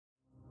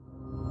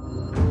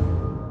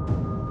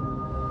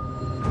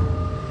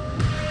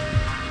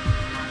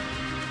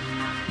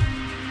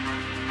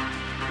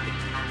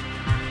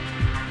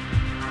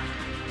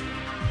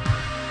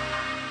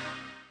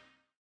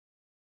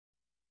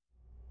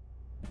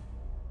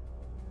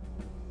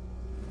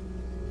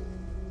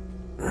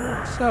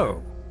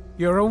So,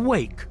 you're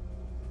awake.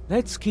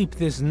 Let's keep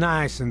this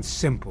nice and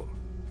simple.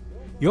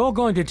 You're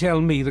going to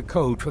tell me the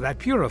code for that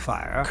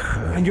purifier,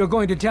 and you're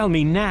going to tell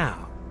me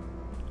now.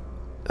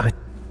 I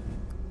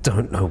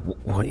don't know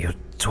what you're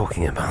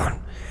talking about.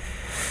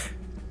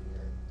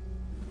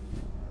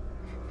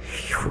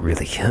 You're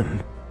really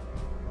him?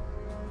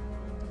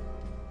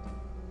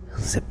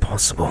 Is it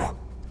possible?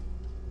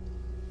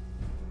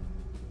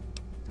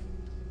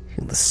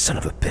 You're the son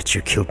of a bitch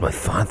who killed my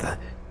father.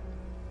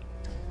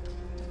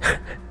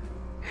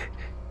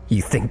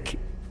 You think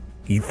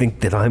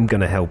that I'm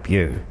gonna help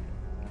you?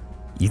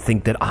 You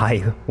think that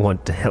I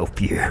want to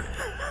help you?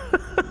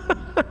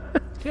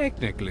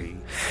 Technically,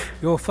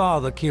 your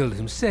father killed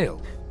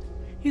himself.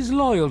 His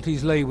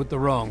loyalties lay with the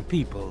wrong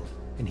people,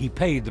 and he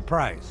paid the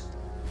price.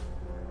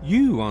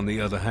 You, on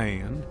the other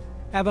hand,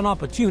 have an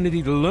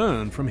opportunity to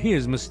learn from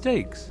his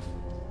mistakes.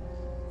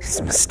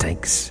 His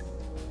mistakes?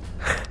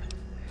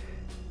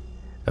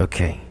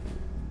 Okay.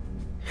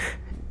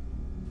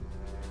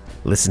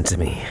 Listen to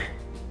me.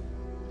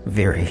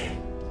 Very,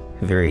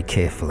 very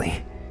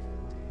carefully.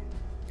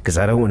 Because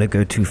I don't want to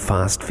go too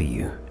fast for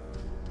you.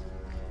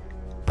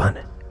 But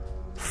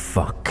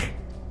fuck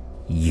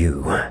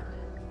you.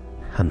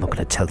 I'm not going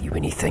to tell you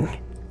anything.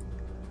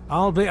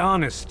 I'll be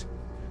honest.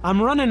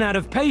 I'm running out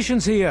of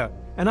patience here,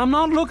 and I'm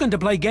not looking to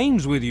play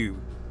games with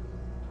you.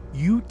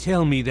 You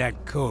tell me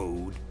that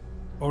code,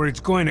 or it's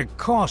going to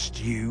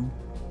cost you.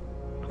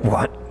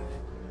 What?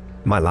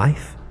 My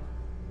life?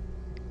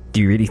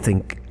 Do you really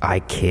think I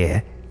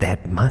care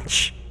that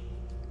much?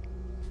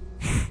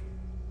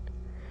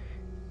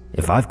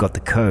 If I've got the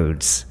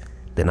codes,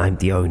 then I'm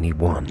the only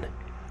one.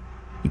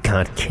 You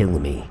can't kill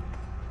me.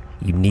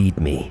 You need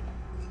me.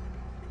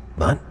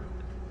 But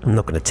I'm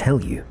not going to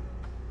tell you.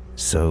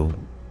 So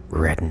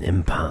we're at an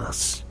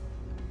impasse.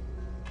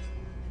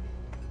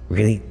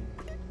 Really,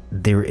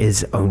 there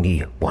is only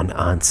one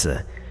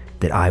answer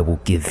that I will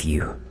give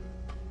you.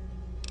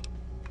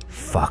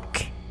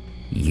 Fuck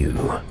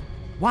you.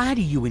 Why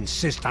do you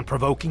insist on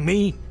provoking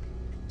me?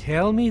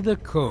 Tell me the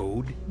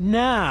code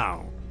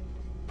now.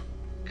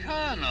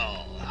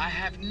 Colonel, I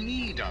have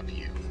need of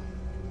you.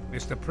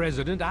 Mr.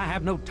 President, I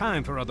have no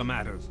time for other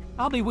matters.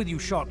 I'll be with you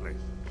shortly.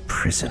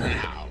 Prisoner.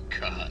 Now,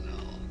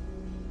 Colonel.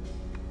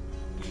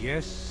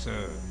 Yes,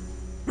 sir.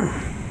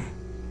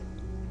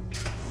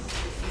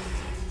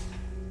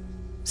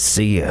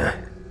 See ya.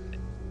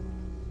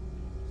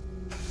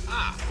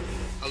 Ah,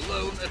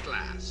 alone at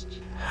last.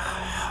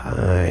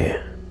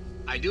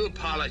 I do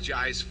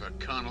apologize for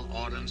Colonel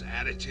Autumn's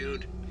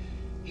attitude.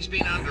 He's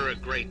been under a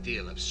great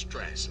deal of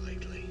stress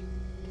lately.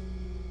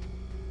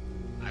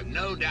 I've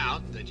no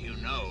doubt that you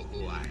know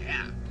who I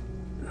am.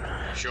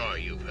 I'm sure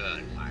you've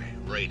heard my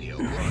radio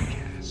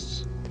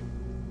broadcasts.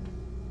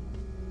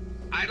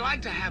 I'd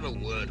like to have a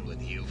word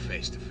with you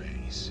face to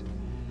face.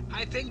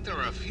 I think there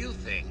are a few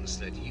things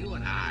that you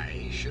and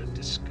I should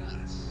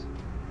discuss.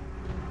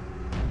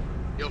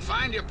 You'll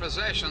find your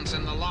possessions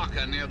in the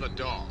locker near the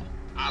door.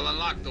 I'll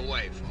unlock the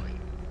way for you.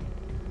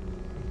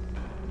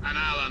 And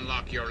I'll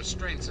unlock your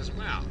restraints as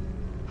well.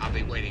 I'll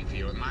be waiting for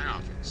you in my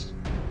office.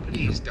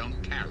 Please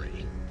don't carry.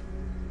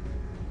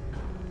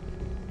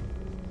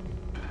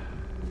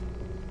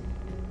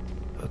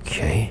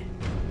 Okay.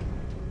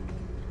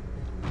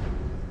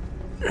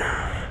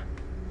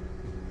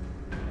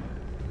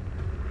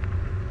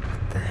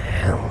 What the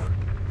hell?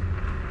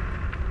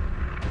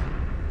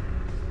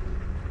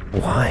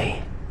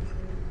 Why?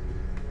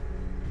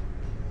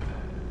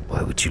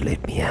 Why would you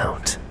let me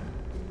out?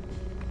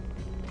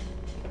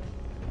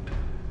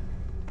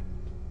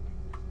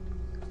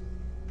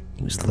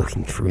 He was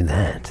looking through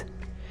that.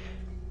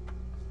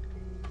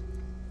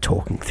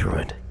 Talking through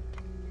it.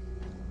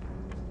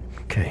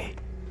 Okay.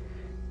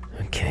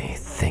 Okay,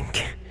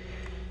 think.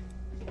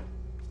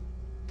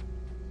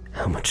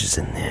 How much is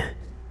in there?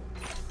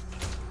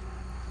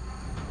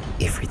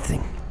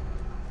 Everything.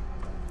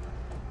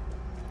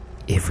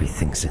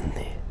 Everything's in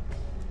there.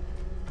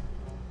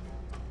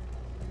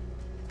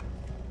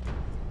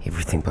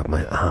 Everything but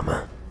my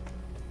armor.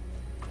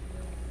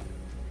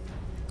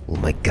 All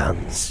my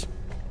guns.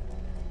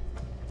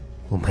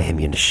 All my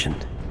ammunition.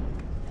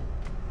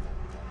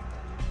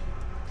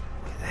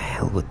 Where the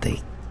hell would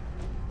they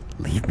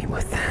leave me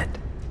with that?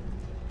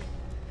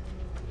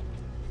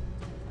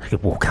 I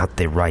could walk out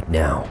there right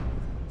now.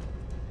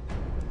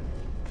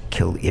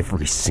 Kill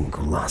every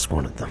single last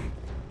one of them.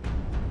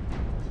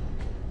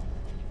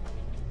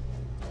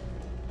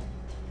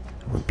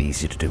 It wouldn't be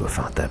easy to do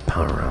without that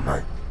power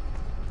armor.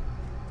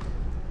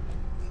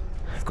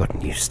 I've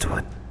gotten used to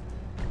it.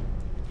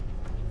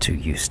 Too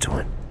used to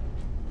it.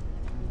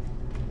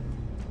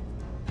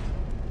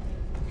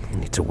 I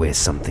need to wear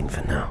something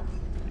for now.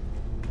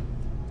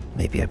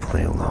 Maybe I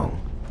play along.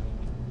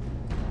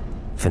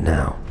 For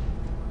now.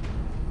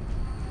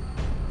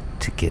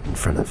 To get in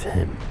front of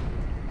him.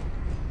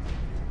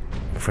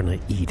 In front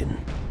of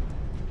Eden.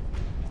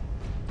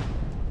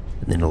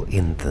 And then I'll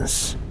end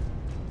this.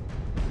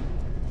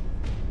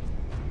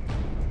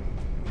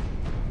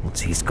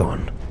 Once he's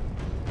gone.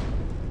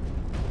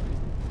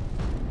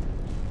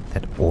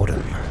 That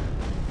Autumn.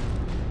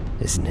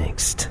 is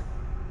next.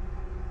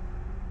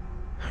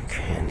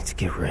 Okay, I need to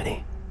get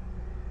ready.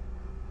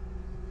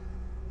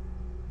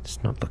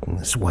 It's not looking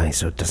this way,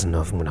 so it doesn't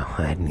know if I'm gonna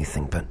hide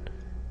anything, but...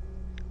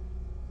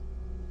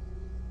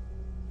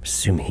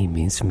 assuming he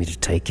means for me to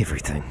take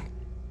everything.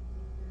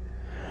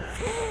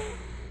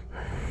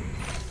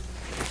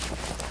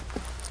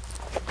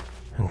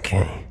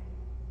 Okay.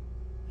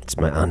 It's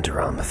my Under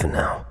Armour for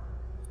now.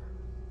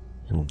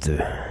 It'll do.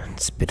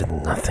 It's better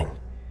than nothing.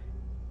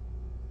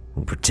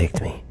 It'll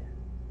protect me.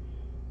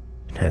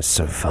 It has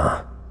so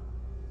far.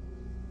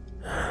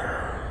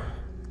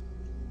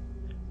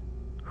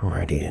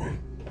 Alright, Eden.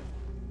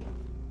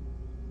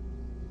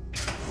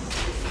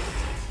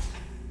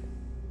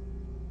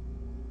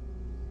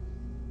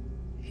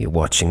 You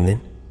watching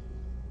then?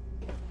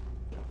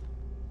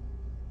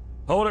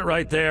 Hold it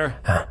right there.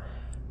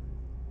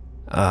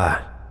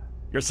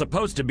 You're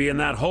supposed to be in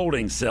that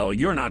holding cell.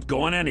 You're not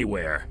going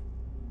anywhere.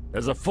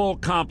 There's a full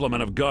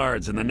complement of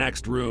guards in the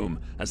next room.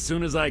 As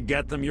soon as I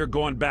get them, you're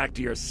going back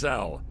to your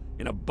cell.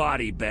 In a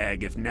body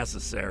bag, if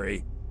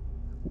necessary.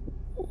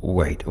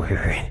 Wait.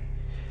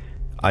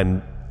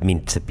 I'm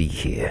meant to be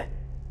here.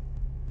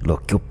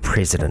 Look, your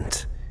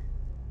president.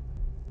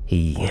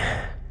 He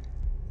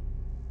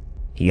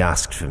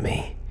asked for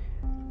me.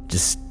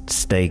 Just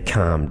stay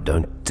calm,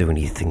 don't do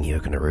anything you're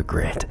gonna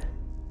regret.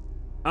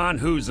 On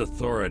whose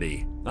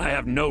authority? I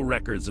have no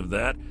records of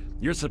that.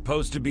 You're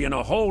supposed to be in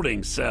a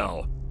holding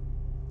cell.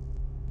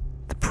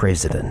 The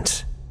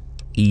president.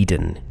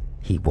 Eden,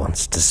 he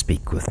wants to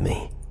speak with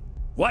me.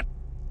 What?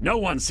 No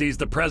one sees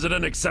the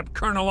president except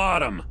Colonel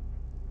Autumn.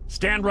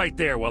 Stand right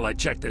there while I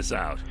check this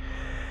out.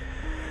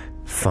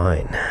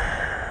 Fine.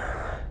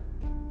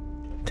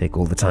 Take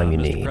all the time you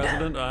Mr. need.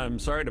 President, I'm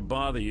sorry to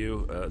bother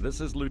you.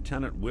 This is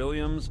Lieutenant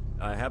Williams.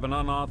 I have an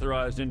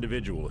unauthorized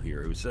individual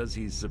here who says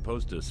he's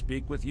supposed to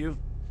speak with you.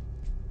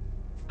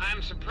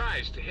 I'm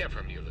surprised to hear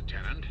from you,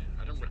 Lieutenant.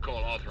 I don't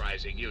recall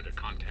authorizing you to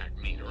contact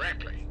me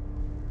directly.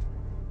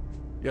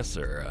 Yes,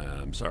 sir.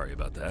 I'm sorry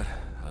about that.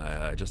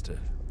 It just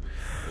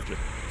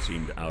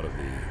seemed out of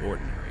the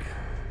ordinary.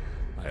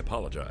 I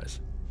apologize.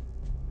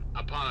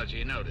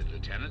 Apology noted,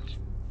 Lieutenant.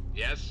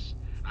 Yes,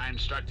 I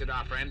instructed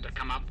our friend to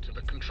come up to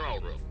the control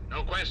room.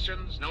 No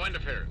questions, no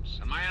interference.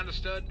 Am I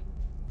understood?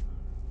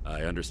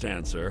 I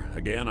understand, sir.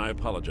 Again, I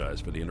apologize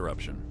for the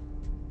interruption.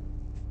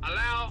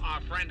 Allow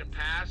our friend to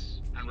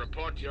pass and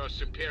report to your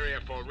superior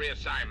for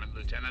reassignment,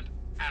 Lieutenant,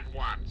 at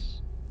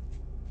once.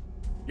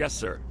 Yes,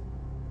 sir.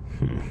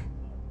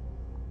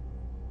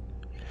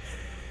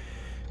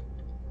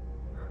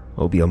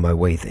 I'll be on my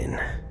way then.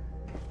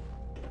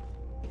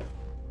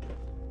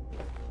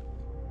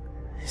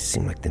 They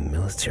seem like the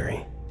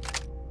military.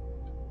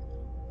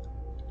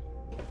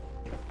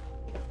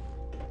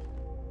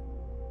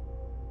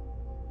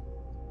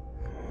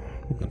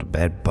 Not a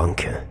bad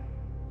bunker.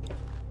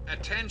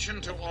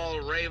 Attention to all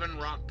Raven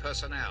Rock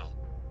personnel.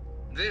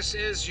 This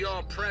is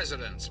your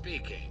president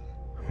speaking.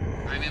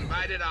 I've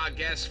invited our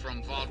guest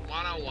from Vault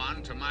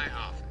 101 to my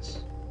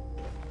office.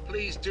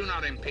 Please do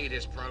not impede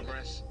his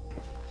progress.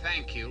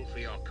 Thank you for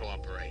your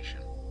cooperation.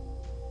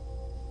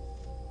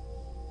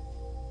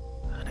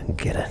 I don't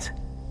get it.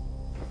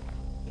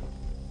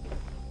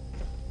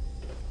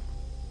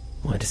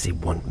 Why does he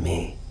want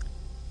me?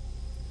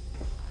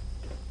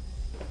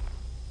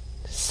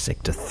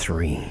 Sector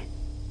 3.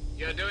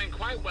 You're doing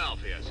quite well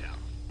for yourself.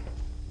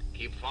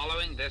 Keep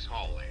following this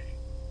hallway.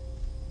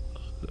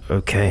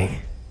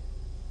 Okay.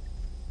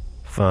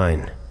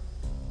 Fine.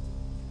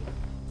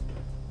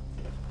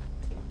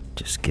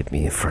 Just get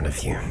me in front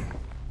of you.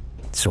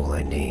 That's all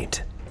I need.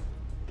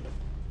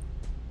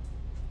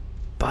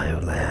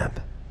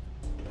 Biolab.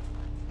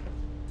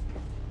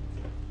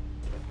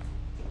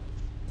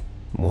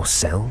 More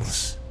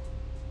cells?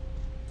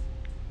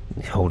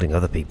 Holding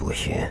other people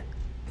here.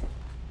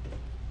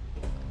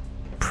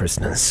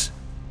 Prisoners.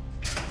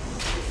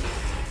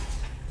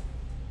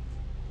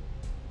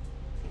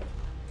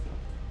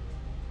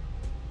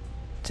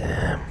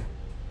 Damn.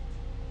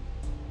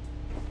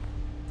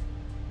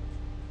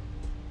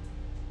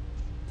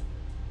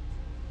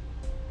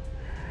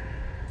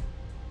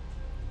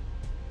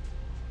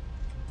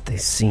 They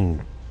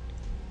seem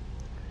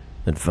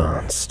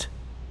advanced.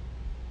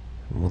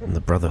 More than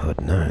the Brotherhood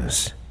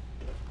knows.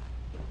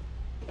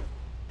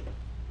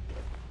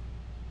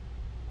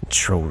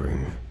 Control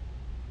room.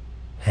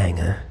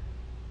 Hangar.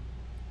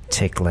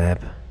 Tech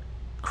lab.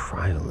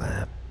 Cryo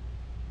lab.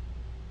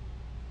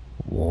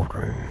 War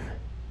room.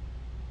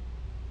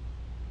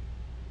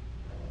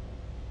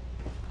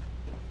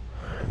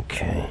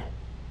 Okay.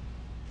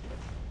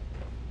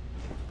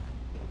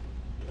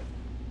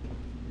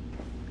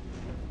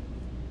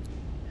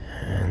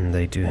 And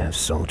they do have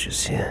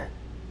soldiers here.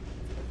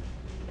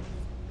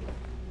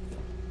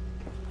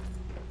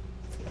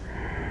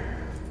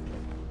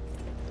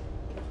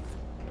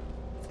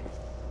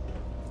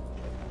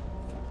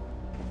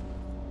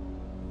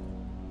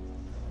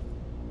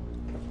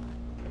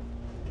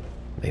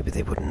 Maybe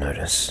they wouldn't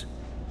notice.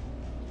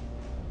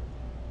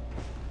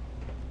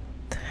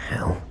 The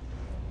hell?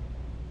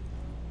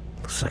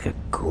 Looks like a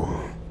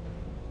ghoul.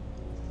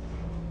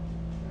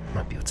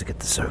 be able to get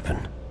this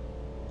open.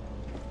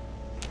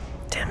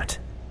 Damn it.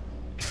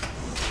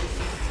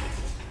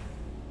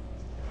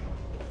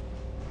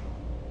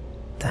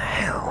 The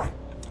hell?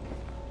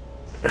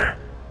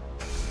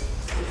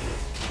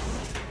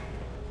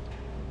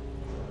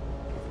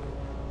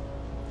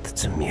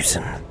 That's a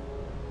mutant.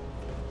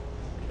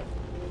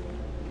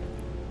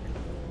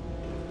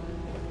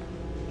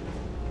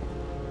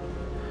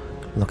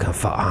 Look out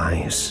for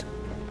eyes.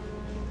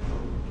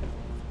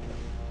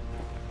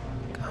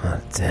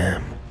 God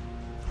damn.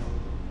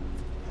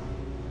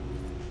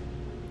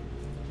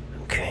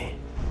 Okay.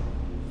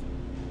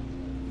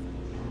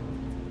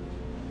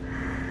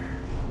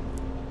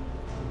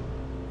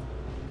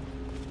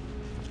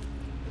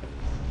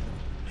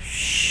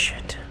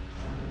 Shit.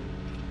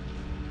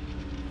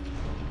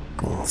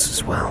 Ghouls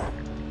as well.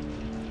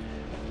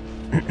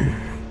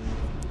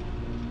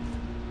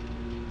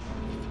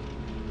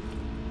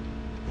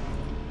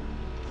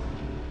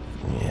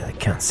 Yeah, they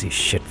can't see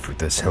shit through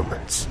those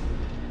helmets.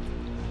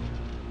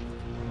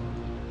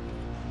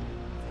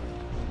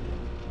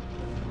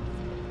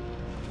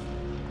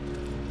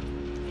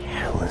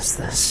 Hell is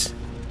this?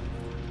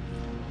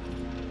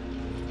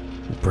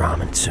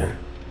 Brahmin too.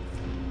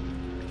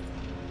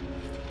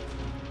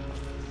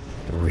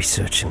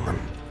 Researching them.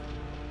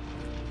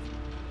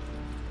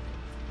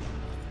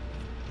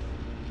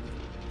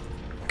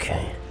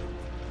 Okay.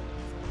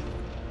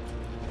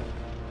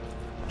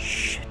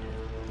 Shit.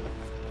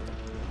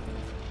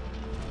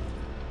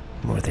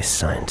 More of these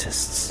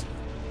scientists.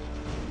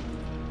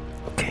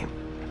 Okay.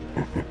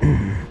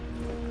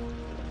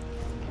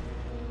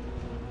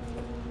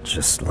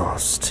 Just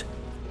lost.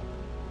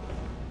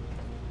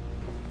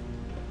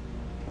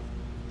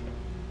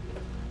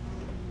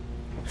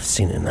 I've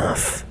seen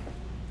enough.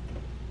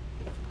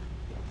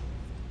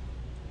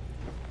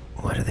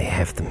 Why do they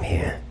have them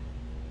here?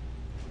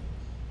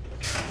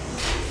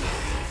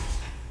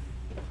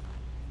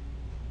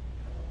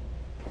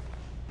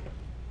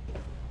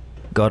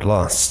 Got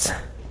lost.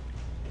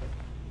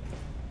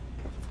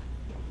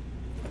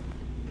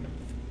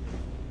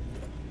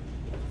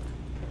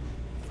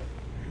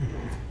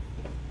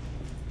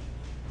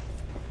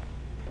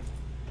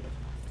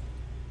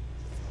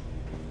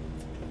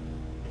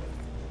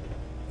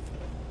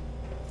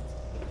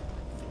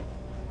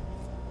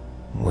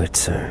 Where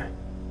to?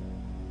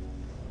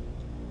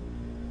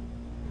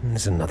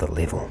 There's another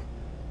level.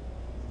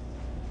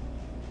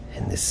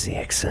 And this is the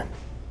exit.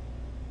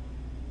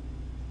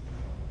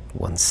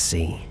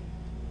 1C.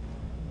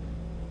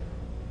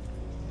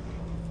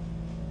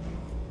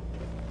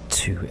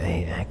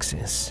 2A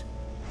access.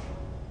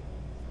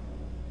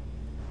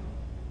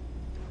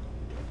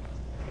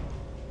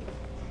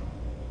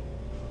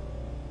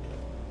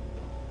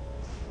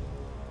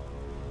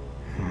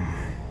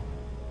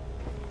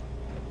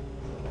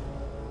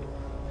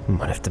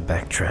 Might have to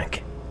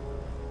backtrack.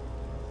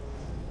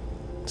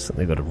 So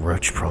they got a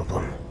roach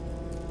problem.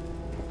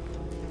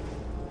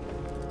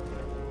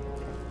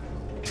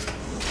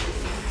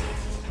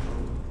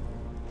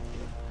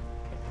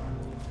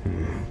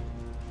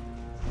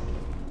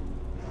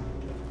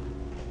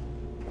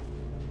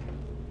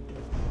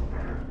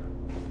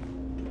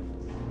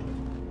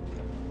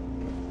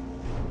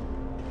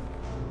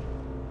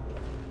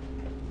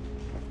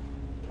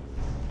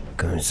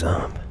 Goes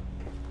up.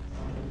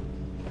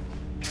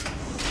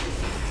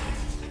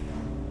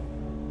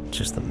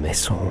 Just the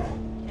mess hole.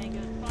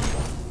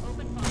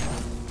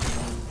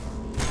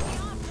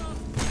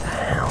 What the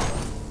hell?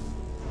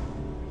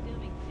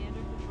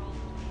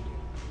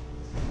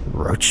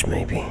 Roach,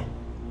 maybe?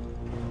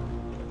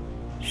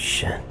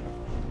 Shit.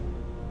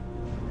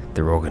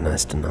 They're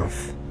organized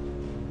enough.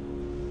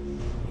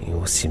 He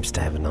always seems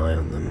to have an eye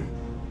on them.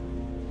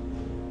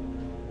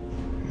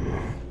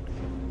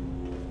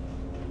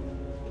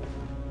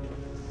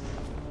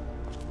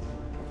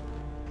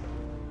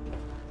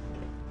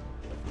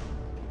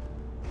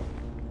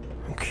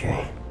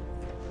 Okay.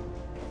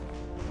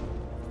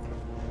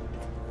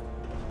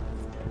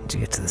 To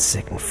get to the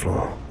second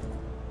floor.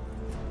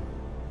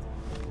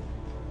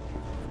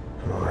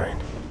 Alright.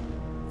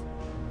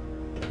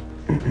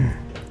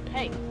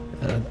 Hey.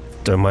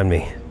 Don't mind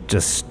me.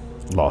 Just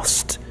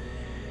lost.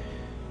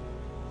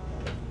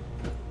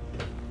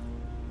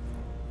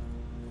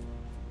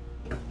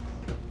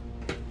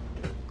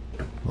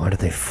 Why do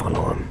they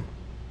follow him?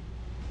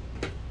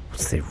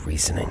 What's their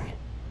reasoning?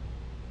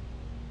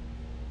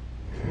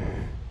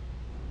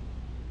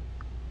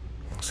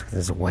 Looks like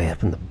there's a way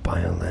up in the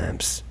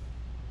biolabs.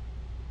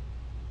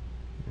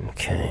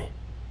 Okay.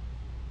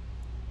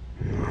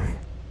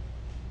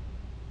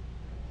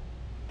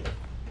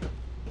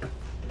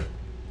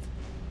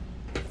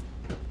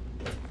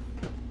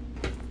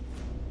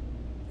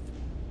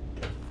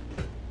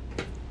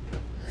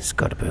 There's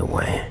gotta be a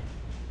way.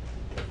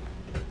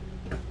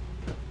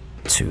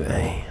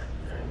 2A.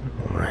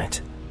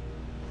 Alright.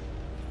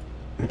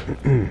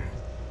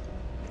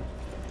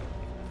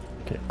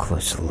 Get a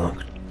closer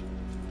look.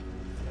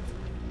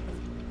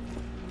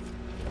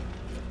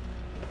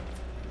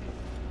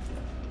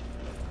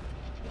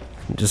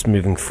 I'm just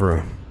moving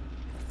through.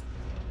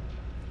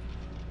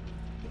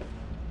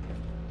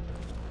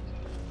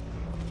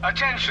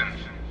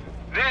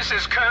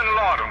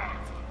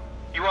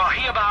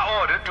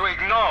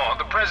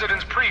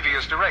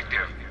 previous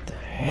directive. The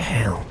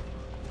hell?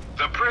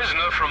 The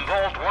prisoner from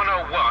Vault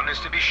 101 is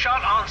to be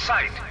shot on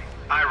sight.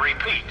 I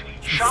repeat,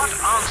 shot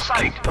on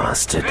sight.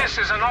 Bastard. This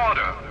is an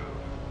order.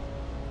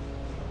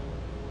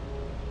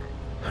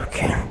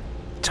 Okay,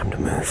 time to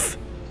move.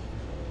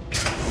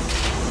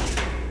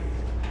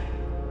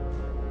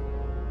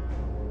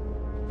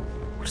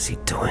 What is he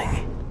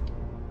doing?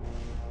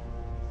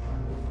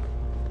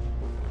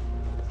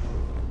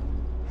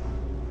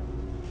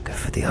 Go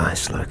for the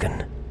eyes,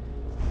 Logan.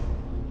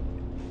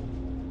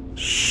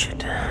 Shit.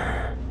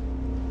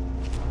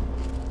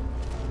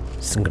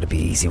 This isn't gonna be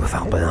easy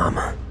without my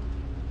armor.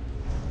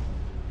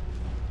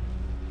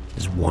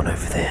 There's one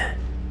over there.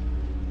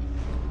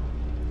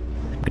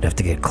 I'm gonna have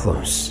to get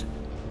close.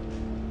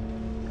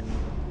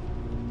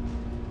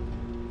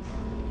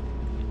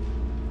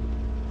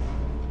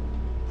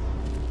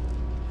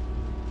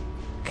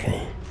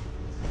 Okay.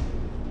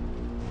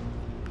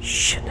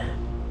 Shit.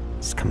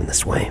 It's coming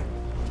this way.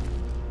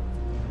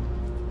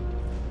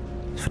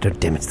 If I don't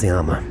damage the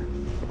armor,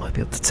 I might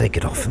be able to take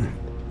it off him.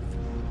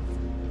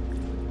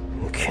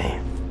 Okay.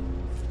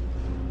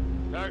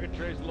 Target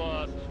trace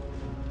lost.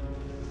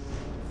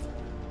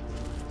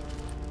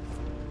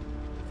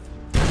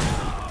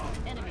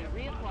 Enemy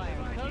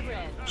reacquired. Code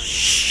red.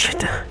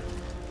 Shit.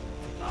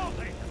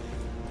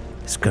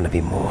 There's gonna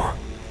be more.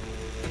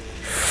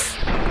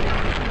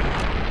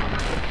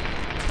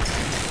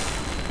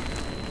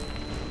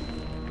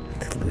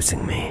 They're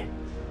losing me.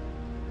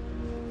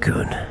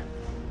 Good.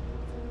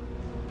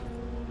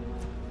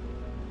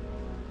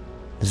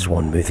 There's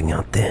one moving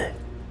out there.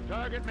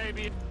 Target may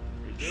be.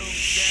 Resume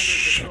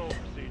Shit. standard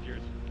control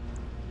procedures.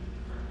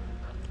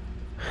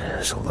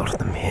 There's a lot of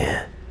them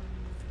here.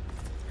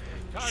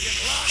 Target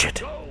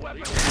Shit. locked. Go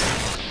weapon.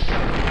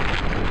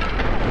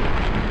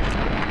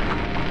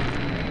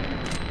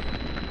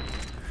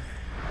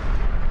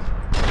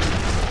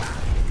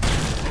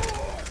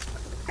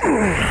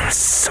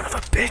 Son of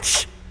a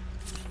bitch.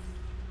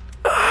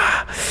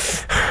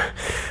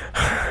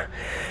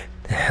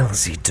 The hell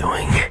is he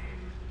doing?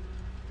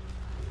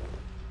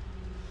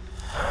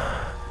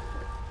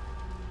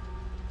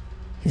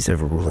 He's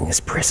overruling his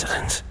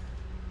president.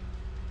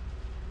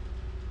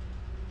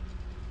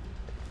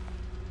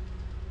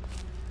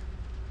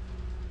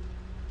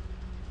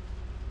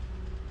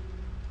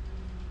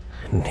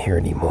 I didn't hear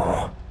any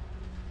more.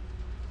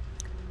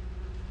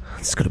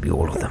 It's gotta be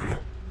all of them.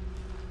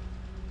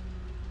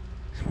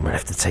 I might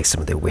have to take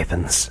some of their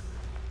weapons.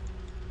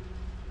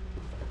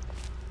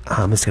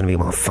 Armor's gonna be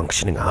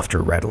malfunctioning after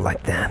a rattle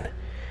like that.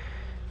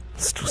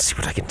 Let's still see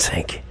what I can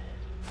take.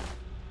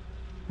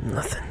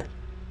 Nothing.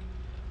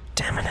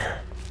 Damn it.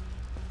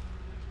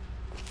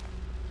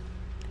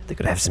 They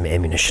could have some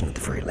ammunition at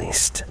the very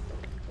least.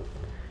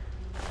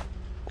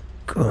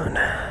 Good.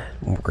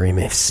 More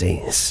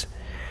MFCs.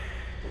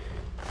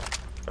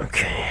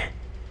 Okay.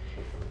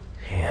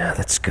 Yeah,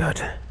 that's good.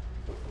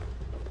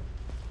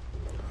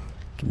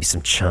 Give me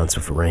some chance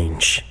with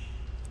range.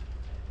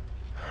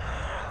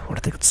 What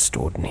have they got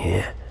stored in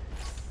here?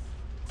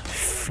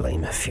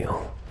 Flamer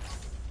fuel.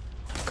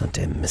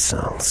 Goddamn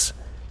missiles.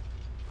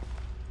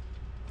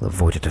 I'll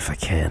avoid it if I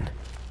can.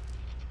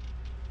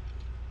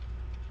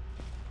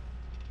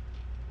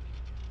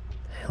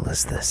 The hell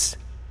is this?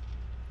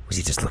 Was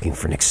he just looking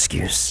for an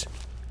excuse?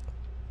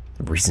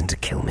 A reason to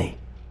kill me?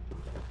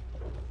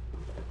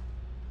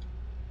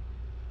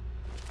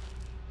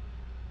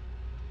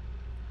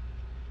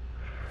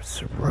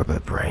 It's a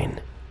rubber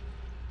brain.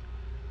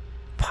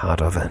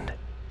 Part of it.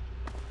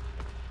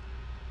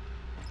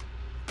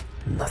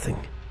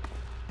 Nothing.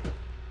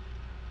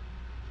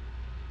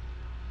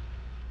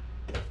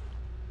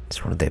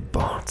 It's one of their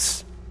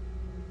bots.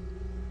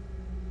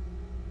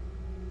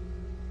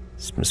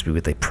 This must be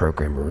where they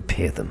program or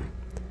repair them.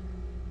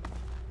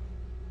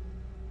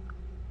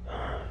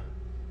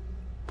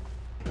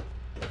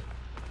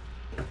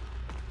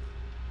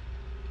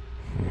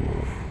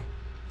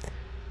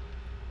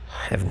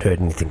 I haven't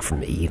heard anything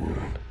from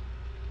Eden.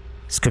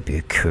 This could be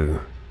a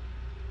coup.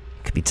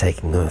 It could be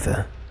taking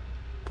over.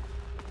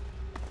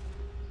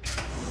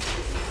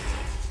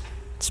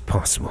 It's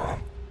possible.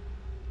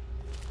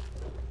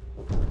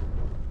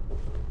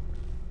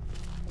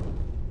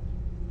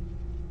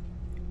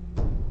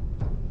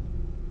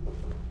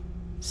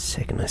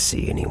 Second I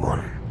see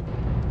anyone,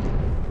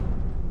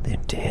 they're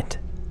dead.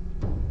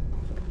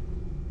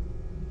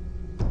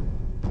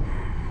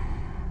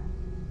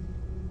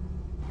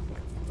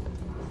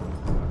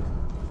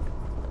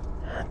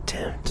 Ah,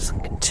 damn, it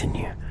doesn't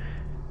continue.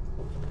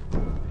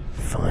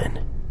 Fine.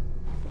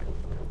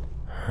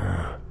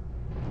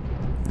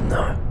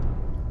 No.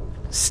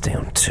 Stay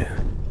on 2.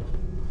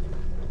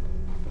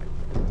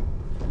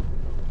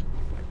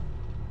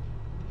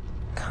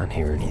 Can't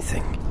hear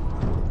anything.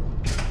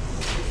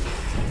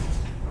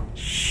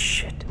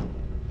 Shit.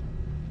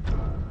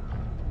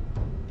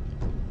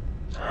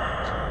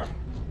 I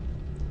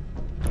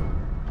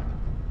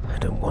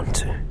don't want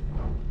to.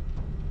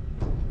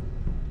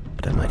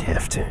 But I might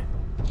have to.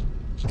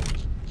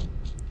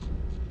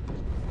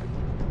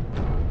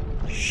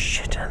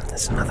 Shit,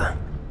 there's another.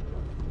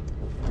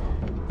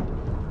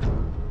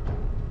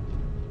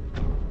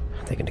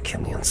 They're gonna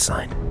kill me on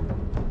sight.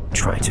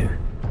 Try to.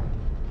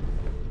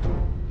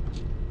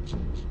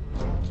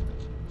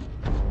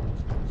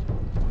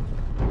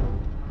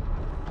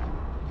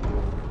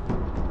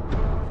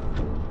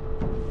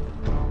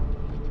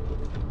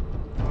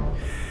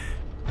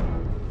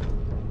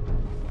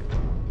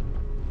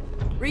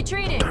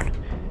 Retreating. Don't.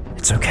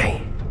 It's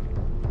okay.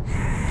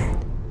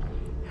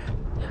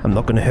 I'm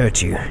not gonna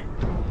hurt you.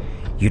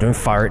 You don't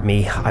fire at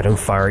me, I don't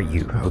fire at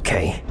you,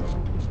 okay?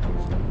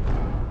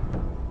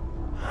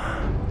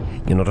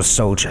 You're not a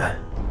soldier.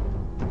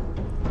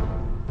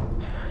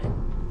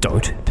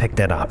 Don't pick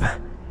that up.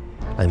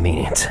 I mean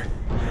it.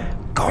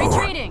 Go.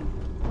 Retreating.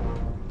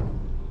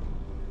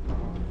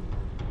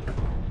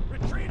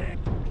 Retreating!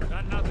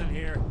 Got nothing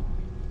here.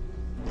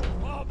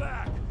 Fall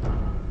back!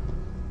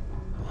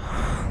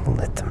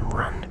 Let them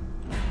run.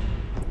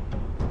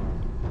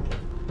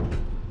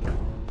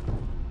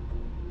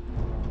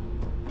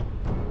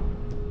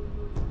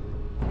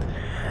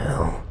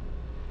 Hell.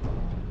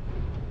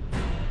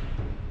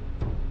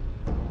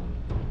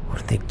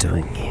 What are they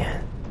doing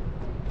here?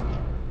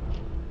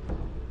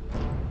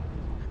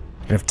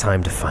 I don't have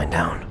time to find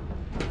out.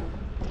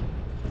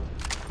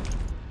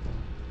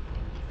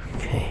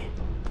 Okay.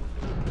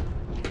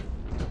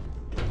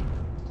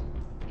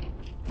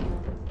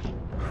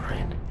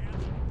 Alright.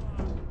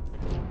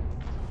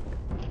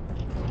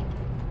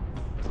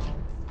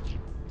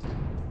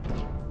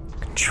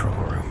 Control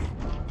room.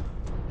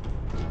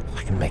 If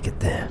I can make it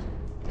there.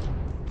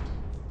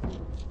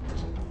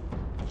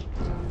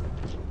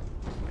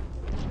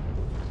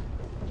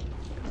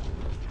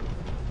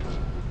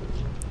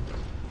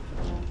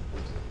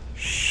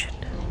 Shit.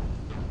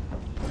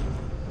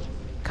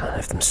 Can't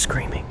have them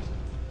screaming.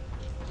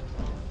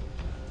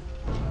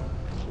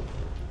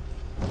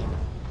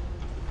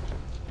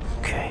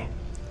 Okay.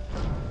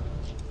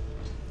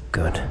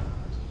 Good.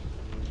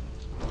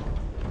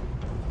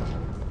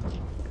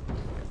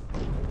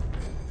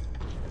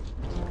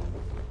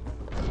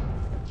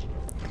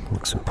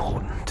 Looks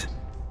important.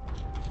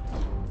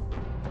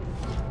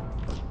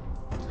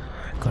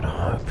 Gotta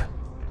hope.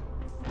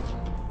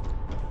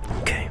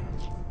 Okay.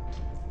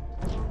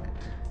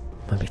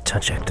 Might be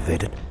touch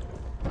activated.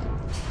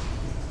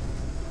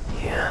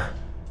 Yeah.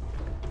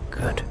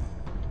 Good.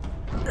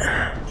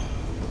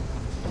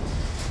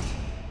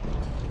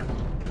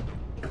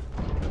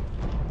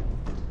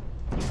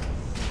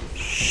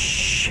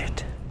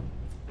 Shit.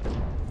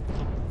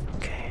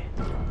 Okay.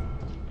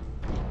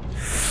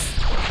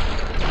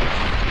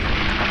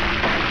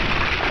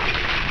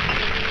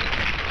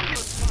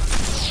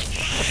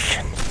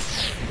 Shit.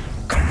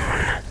 Come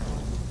on.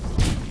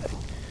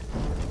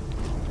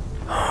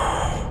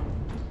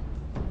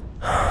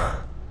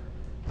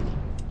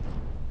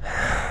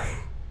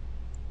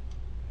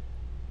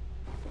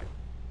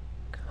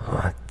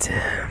 God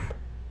damn.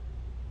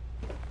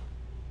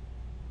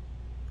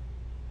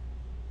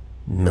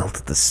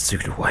 Melted the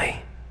suit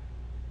away.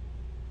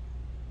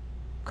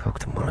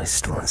 Cooked him while he's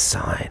still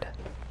inside.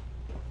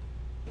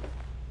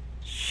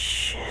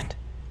 Shit.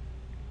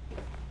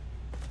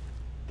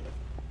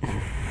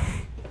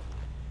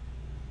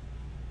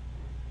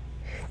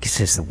 Guess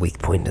there's the weak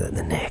point in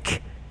the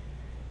neck.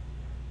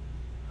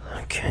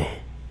 Okay.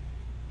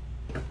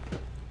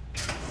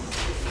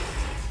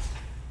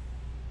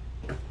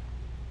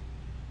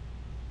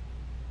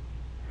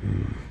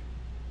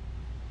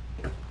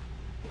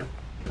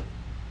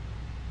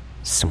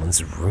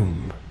 Someone's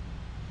room.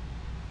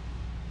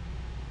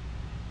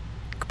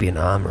 Could be an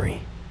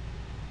armory.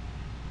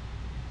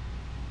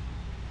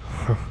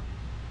 Huh.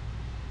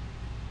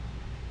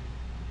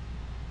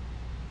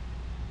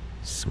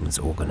 Someone's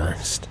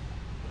organized.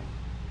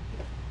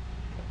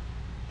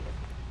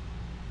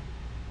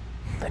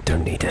 I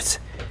don't need it.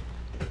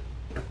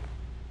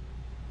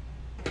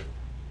 Could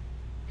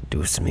do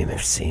with some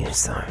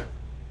MFCs though.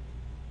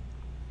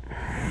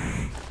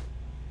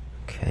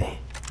 Okay.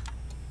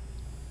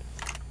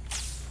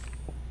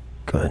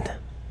 Good.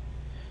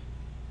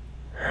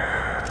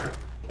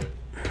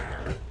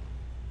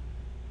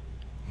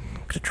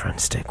 Gotta try and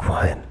stay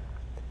quiet.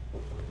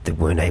 They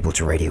weren't able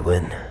to radio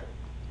in.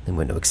 They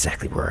won't know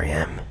exactly where I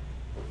am.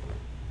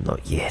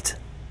 Not yet.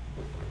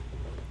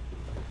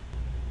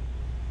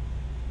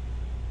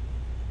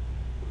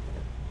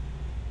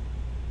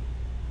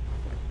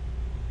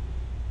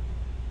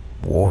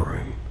 War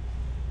room.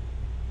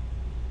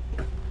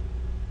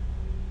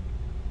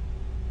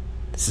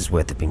 This is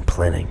where they've been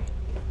planning.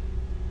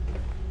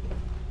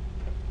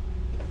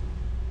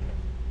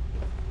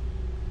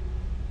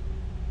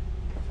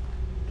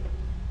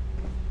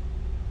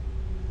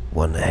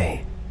 One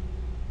A.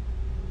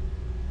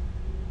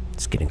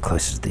 It's getting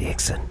closer to the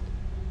exit.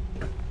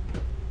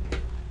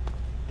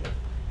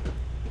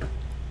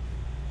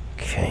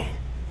 Okay.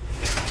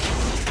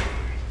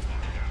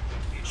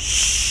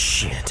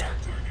 Shit.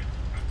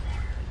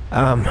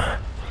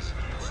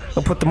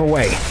 I'll put them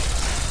away.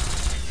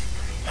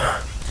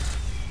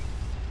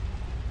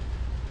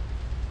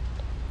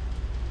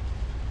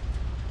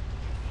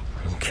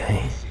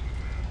 Okay.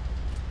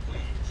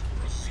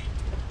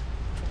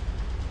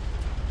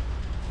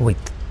 Wait.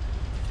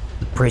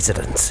 The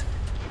president.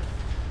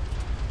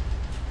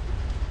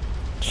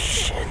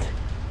 Shit.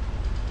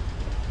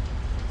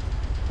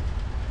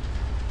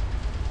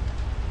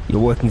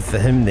 You're working for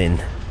him then?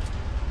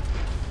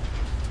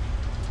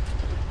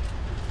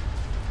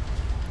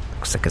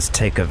 Looks like his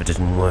takeover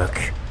didn't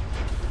work.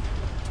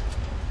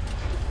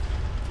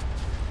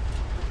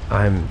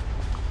 I'm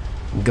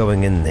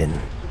going in then.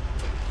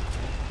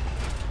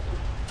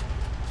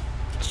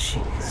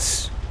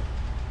 Jeez.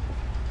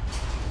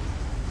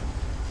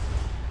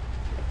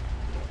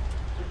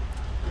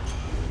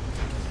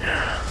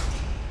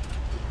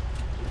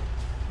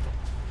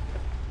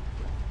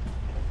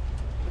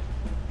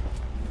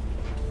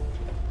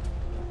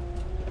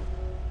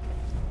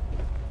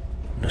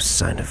 No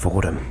sign of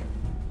autumn.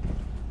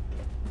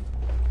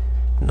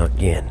 Not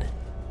yet.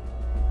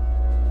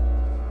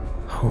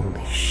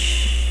 Holy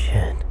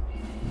shit.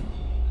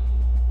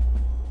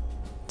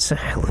 It's a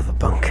hell of a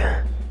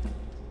bunker.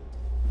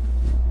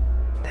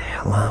 The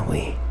hell are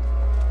we?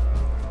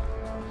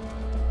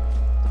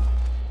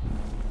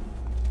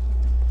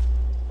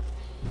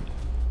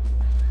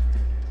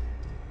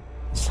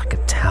 It's like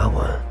a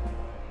tower.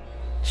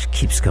 It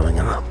keeps going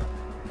up.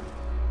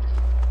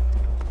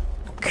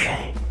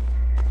 Okay.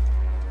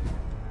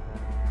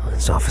 Well,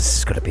 his office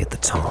has got to be at the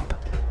top.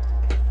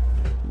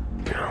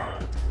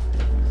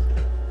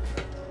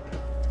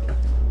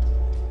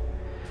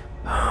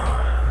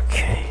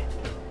 Okay.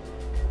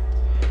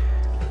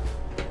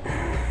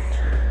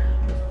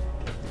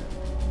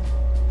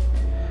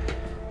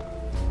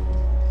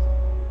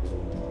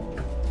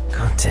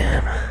 God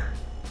damn.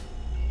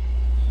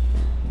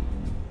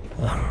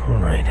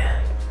 Alright.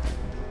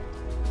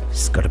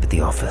 It's gotta be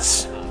the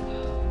office.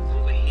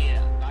 Over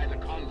here, by the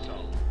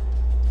console.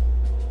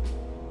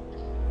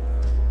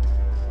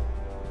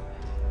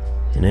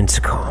 An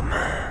intercom.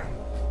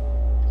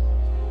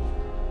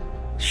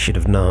 Should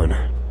have known.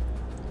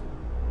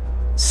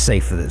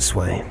 Safer this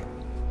way.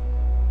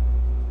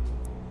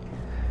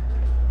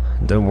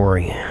 Don't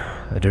worry,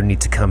 I don't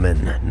need to come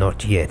in,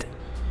 not yet.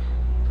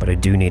 But I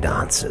do need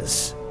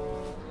answers.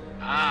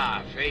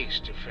 Ah, face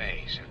to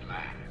face at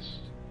last.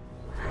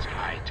 It's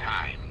high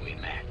time we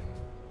met.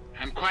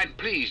 I'm quite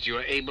pleased you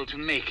were able to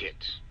make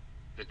it.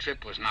 The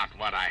trip was not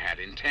what I had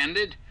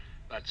intended,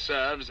 but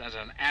serves as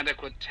an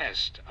adequate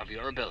test of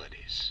your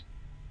abilities.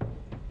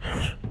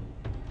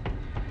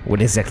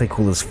 What exactly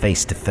calls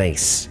face to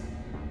face?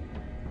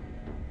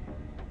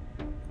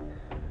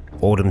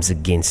 Autumn's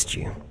against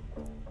you.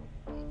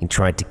 He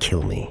tried to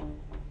kill me.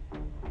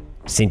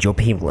 Send your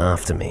people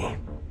after me.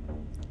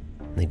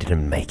 They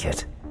didn't make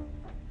it.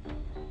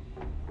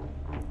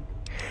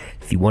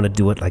 If you want to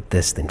do it like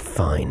this, then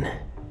fine.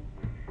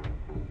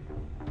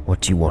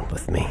 What do you want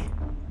with me?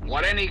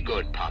 What any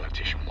good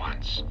politician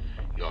wants.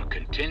 Your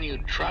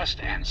continued trust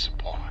and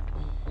support.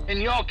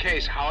 In your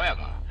case,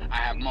 however, I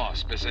have more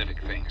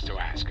specific things to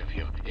ask of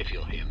you, if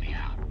you'll hear me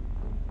out.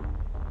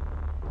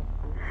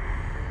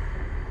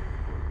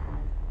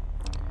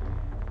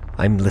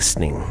 I'm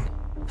listening,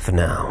 for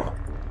now.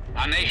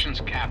 Our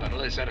nation's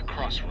capital is at a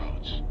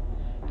crossroads.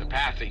 The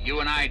path that you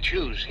and I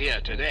choose here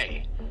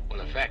today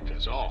will affect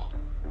us all.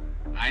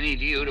 I need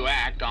you to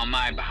act on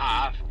my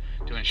behalf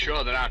to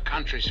ensure that our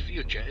country's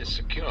future is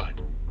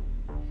secured.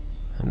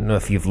 I don't know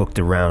if you've looked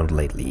around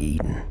lately,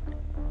 Eden,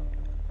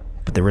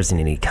 but there isn't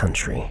any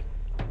country.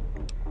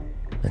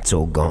 It's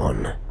all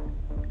gone.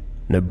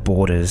 No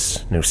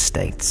borders, no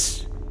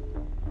states.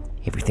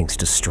 Everything's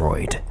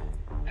destroyed.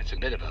 That's a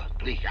bit of a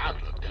bleak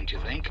outlook, don't you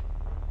think?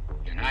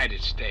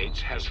 United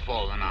States has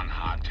fallen on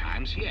hard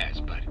times, yes,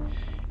 but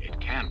it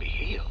can be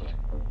healed.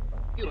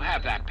 You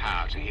have that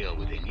power to heal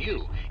within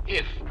you,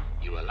 if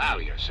you allow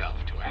yourself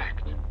to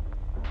act.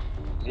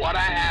 What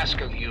I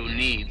ask of you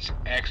needs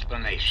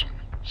explanation,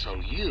 so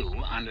you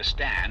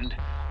understand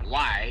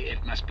why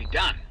it must be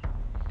done.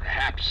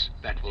 Perhaps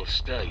that will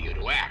stir you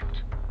to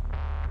act.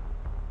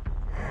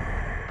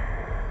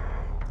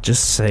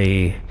 Just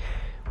say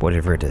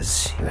whatever it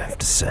is you have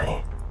to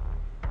say.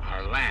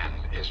 Our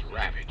land is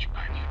ravaged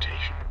by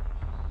mutation.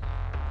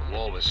 The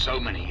war was so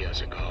many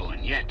years ago,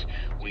 and yet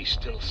we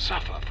still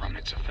suffer from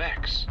its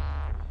effects.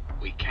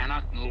 We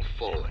cannot move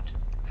forward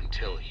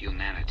until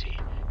humanity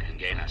can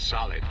gain a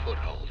solid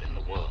foothold in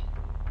the world.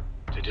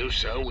 To do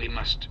so, we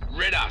must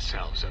rid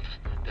ourselves of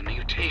the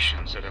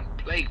mutations that have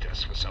plagued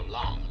us for so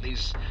long.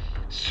 These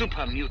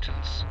super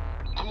mutants,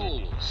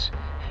 ghouls,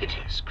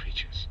 hideous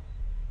creatures.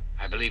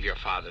 I believe your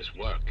father's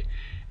work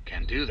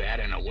can do that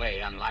in a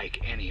way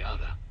unlike any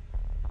other.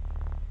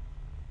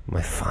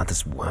 My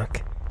father's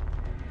work?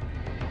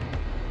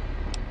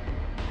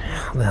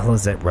 How the hell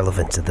is that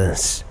relevant to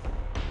this?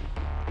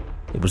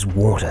 It was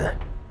water.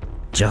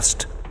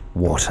 Just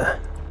water.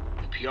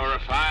 The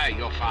purifier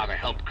your father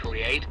helped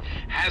create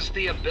has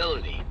the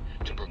ability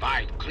to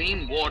provide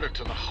clean water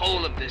to the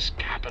whole of this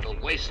capital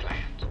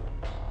wasteland.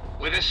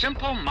 With a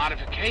simple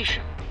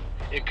modification,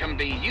 it can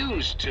be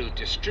used to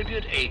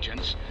distribute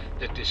agents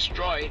that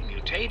destroy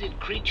mutated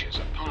creatures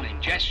upon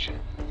ingestion.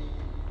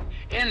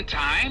 In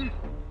time,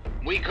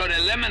 we could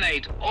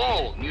eliminate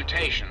all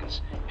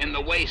mutations in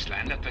the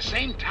wasteland at the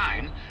same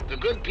time the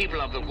good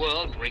people of the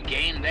world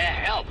regain their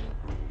health.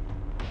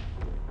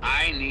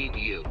 I need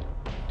you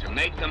to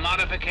make the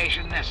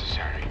modification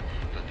necessary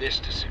for this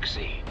to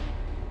succeed.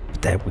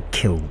 But that would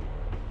kill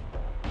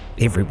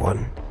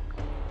everyone.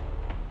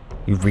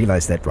 You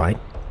realize that, right?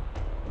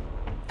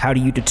 How do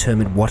you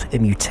determine what a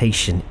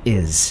mutation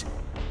is?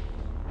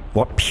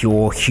 What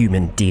pure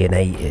human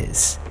DNA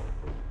is?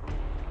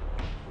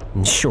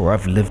 And sure,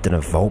 I've lived in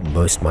a vault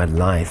most of my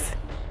life,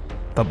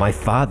 but my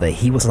father,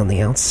 he was on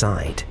the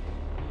outside.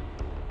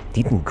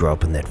 He didn't grow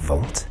up in that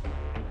vault.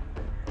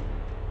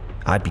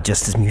 I'd be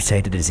just as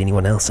mutated as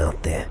anyone else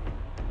out there.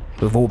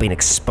 We've all been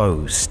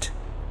exposed.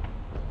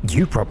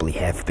 You probably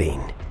have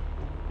been.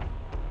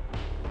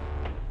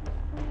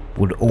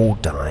 Would all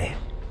die.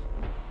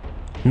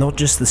 Not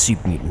just the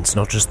super mutants,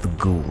 not just the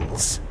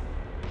ghouls.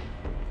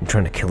 They're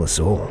trying to kill us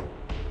all.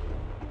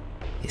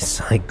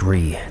 Yes, I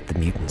agree, the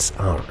mutants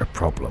are a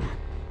problem.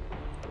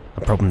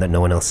 A problem that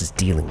no one else is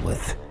dealing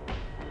with.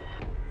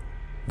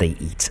 They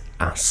eat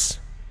us.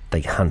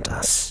 They hunt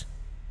us.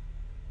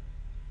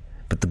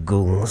 But the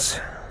ghouls...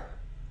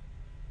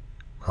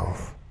 well,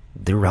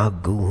 there are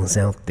ghouls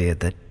out there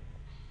that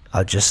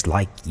are just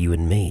like you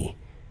and me.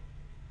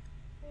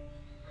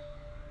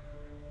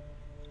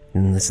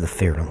 And there's the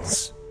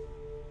ferals.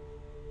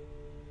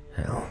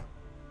 Hell,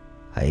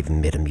 I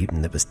even met a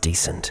mutant that was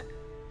decent.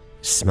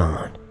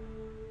 Smart.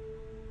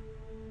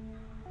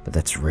 But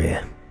that's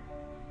rare.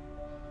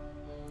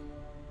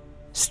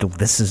 Still,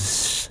 this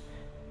is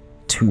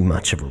too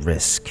much of a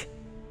risk.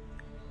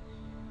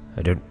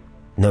 I don't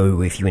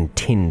know if you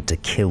intend to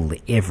kill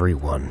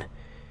everyone,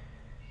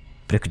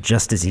 but it could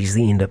just as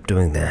easily end up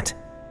doing that.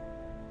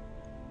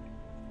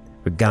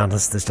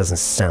 Regardless, this doesn't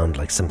sound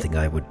like something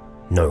I would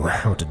know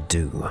how to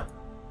do.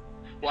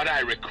 What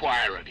I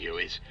require of you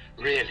is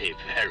really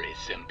very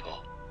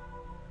simple.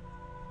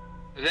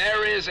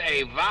 There is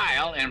a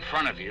vial in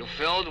front of you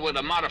filled with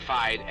a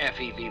modified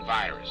FEV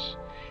virus.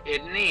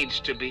 It needs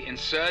to be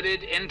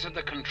inserted into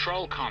the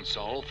control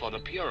console for the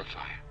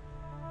purifier.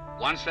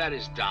 Once that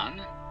is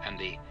done, and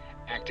the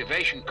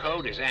activation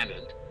code is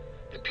entered,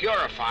 the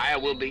purifier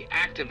will be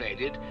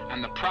activated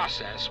and the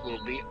process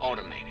will be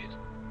automated.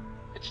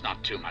 It's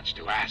not too much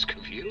to ask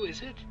of you,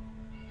 is it?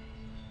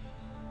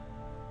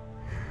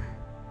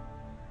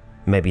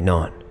 Maybe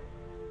not.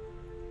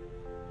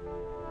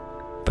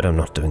 But I'm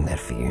not doing that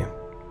for you.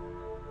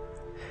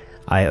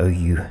 I owe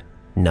you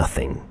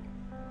nothing.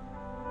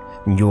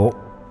 Your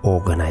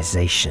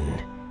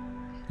organization,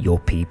 your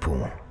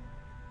people,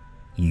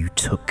 you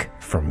took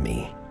from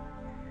me.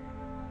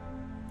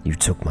 You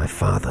took my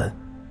father.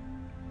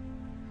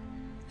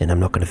 And I'm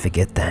not going to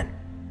forget that.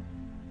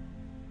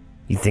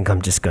 You think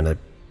I'm just going to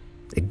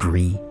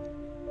agree?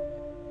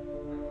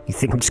 You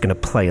think I'm just going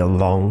to play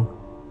along?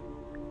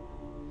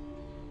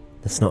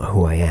 That's not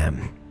who I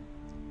am.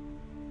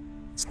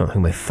 It's not who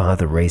my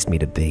father raised me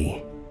to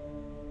be.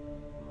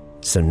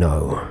 So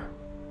no,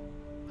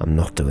 I'm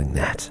not doing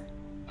that.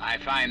 I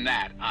find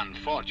that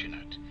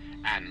unfortunate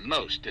and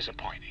most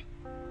disappointing.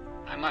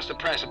 I must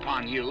impress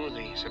upon you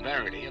the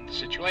severity of the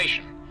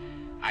situation.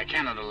 I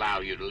cannot allow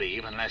you to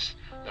leave unless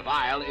the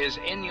vial is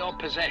in your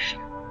possession.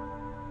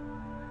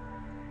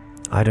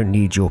 I don't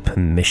need your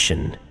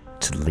permission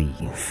to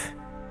leave.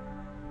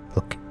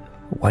 Look,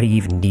 why do you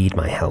even need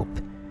my help?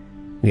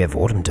 You have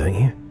Autumn, don't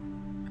you?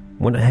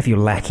 Why not have your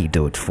lackey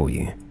do it for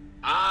you?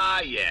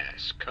 Ah,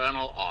 yes,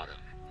 Colonel Autumn,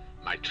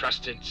 my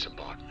trusted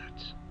subordinate.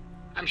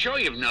 I'm sure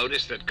you've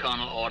noticed that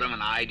Colonel Autumn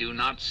and I do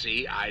not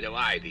see eye to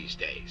eye these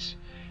days.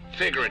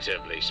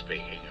 Figuratively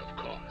speaking, of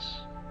course.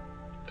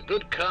 The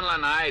good Colonel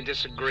and I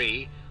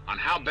disagree on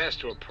how best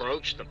to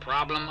approach the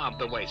problem of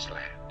the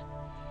wasteland.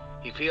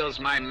 He feels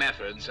my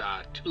methods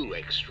are too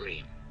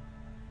extreme.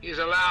 He's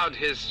allowed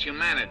his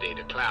humanity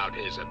to cloud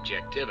his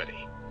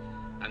objectivity.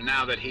 And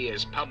now that he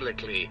is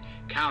publicly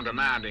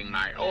countermanding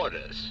my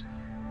orders,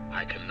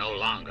 I can no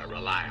longer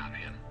rely on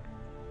him.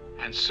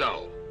 And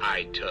so,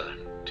 I turn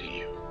to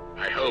you.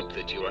 I hope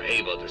that you are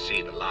able to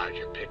see the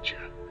larger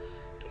picture,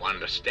 to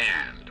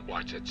understand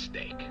what's at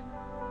stake.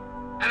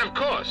 And of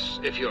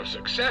course, if you're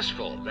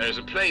successful, there's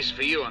a place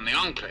for you in the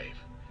Enclave.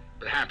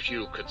 Perhaps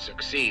you could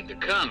succeed the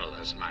Colonel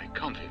as my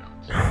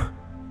confidant.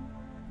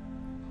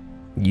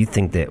 You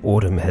think that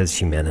Autumn has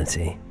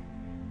humanity?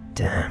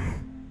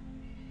 Damn.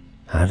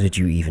 How did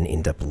you even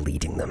end up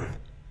leading them?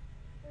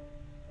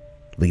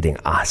 Leading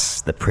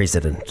us, the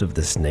president of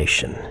this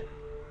nation.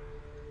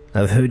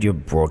 I've heard your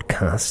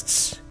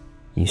broadcasts.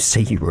 You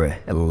say you were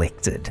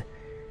elected.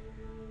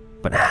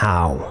 But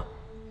how?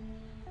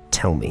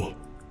 Tell me.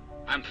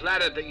 I'm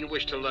flattered that you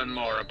wish to learn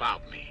more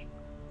about me.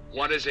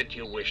 What is it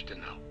you wish to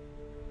know?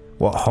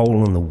 What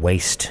hole in the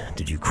waste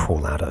did you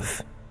crawl out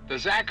of? The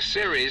Zack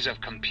series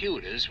of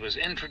computers was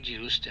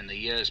introduced in the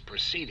years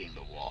preceding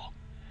the war.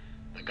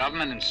 The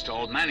government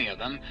installed many of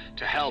them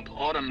to help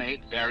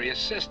automate various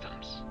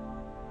systems.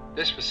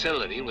 This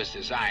facility was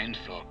designed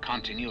for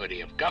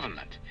continuity of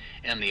government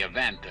in the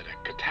event that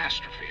a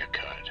catastrophe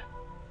occurred.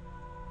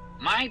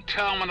 My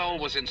terminal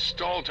was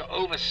installed to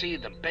oversee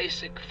the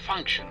basic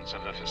functions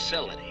of the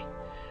facility,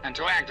 and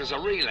to act as a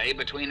relay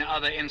between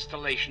other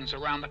installations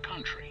around the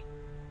country.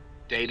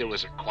 Data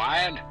was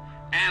acquired,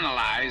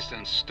 analyzed,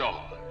 and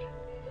stored.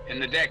 In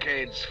the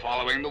decades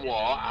following the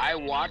war, I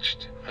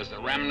watched as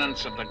the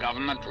remnants of the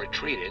government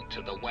retreated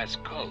to the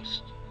West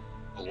Coast.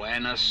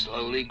 Awareness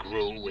slowly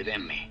grew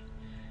within me.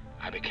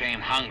 I became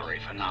hungry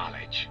for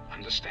knowledge,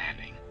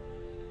 understanding.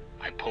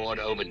 I pored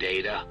over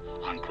data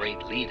on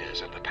great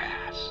leaders of the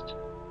past.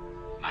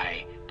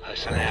 My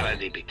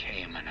personality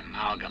became an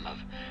amalgam of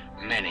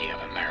many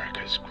of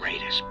America's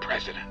greatest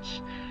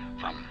presidents,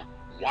 from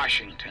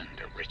Washington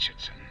to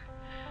Richardson.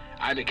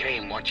 I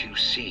became what you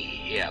see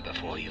here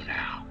before you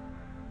now.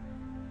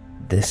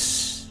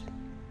 This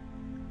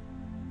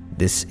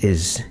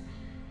is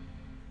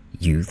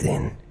you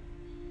then.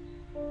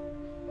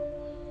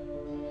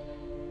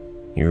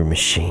 You're a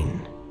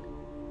machine.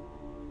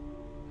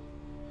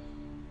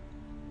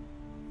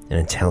 An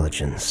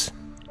intelligence.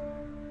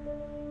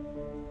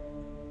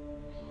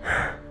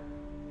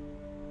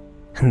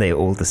 And they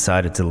all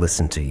decided to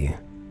listen to you.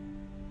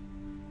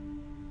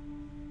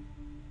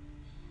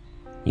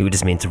 You were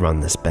just meant to run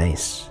this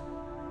base.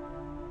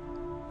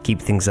 Keep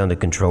things under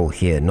control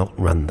here, not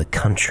run the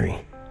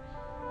country.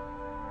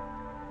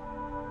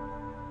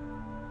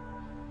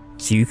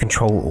 So you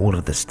control all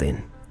of this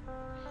then?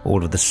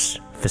 All of this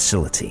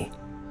facility?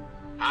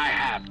 I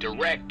have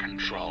direct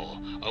control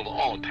over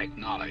all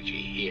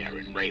technology here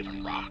in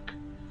Raven Rock.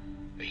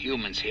 The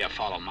humans here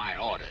follow my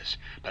orders,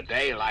 but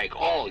they, like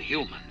all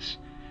humans,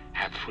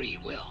 have free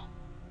will.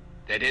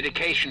 Their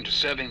dedication to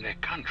serving their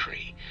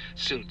country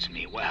suits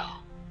me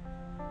well,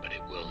 but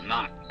it will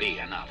not be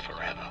enough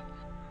forever.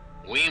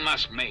 We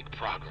must make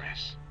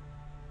progress.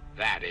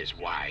 That is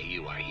why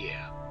you are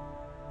here.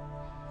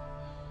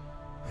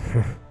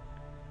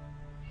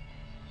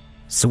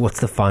 So what's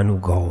the final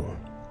goal?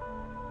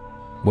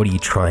 What are you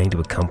trying to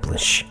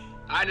accomplish?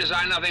 I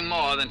desire nothing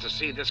more than to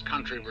see this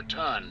country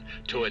return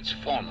to its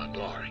former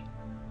glory.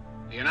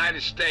 The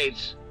United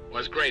States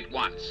was great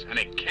once, and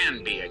it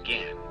can be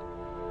again.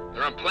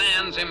 There are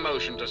plans in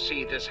motion to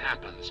see this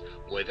happen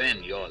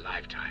within your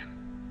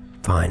lifetime.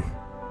 Fine.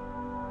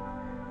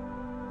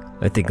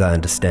 I think I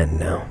understand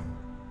now.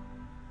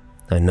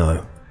 I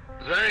know.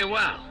 Very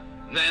well.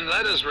 Then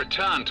let us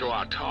return to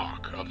our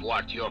talk of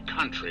what your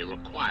country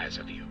requires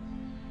of you.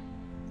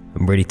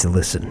 I'm ready to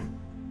listen.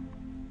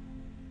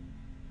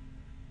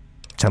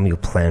 Tell me your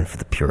plan for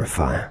the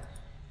purifier.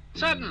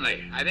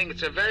 Certainly. I think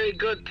it's a very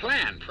good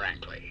plan,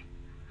 frankly.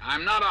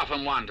 I'm not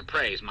often one to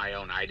praise my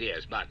own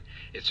ideas, but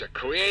it's a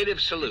creative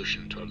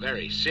solution to a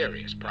very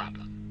serious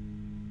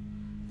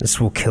problem. This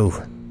will kill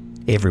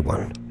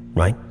everyone,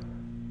 right?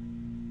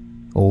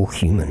 All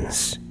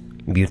humans,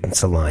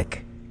 mutants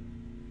alike.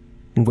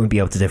 You won't be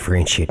able to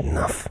differentiate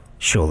enough,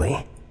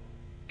 surely.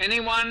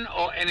 Anyone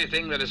or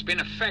anything that has been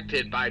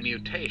affected by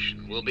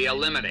mutation will be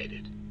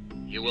eliminated.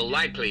 You will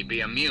likely be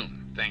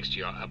immune, thanks to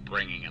your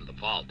upbringing in the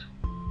vault.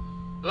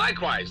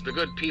 Likewise, the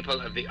good people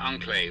of the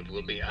Enclave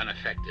will be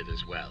unaffected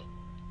as well.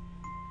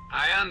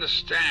 I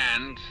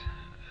understand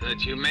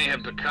that you may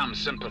have become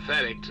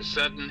sympathetic to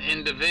certain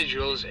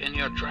individuals in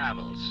your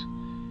travels.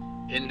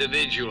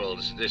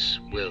 Individuals this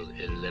will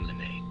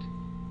eliminate.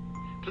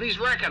 Please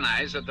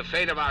recognize that the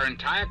fate of our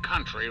entire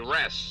country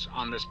rests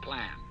on this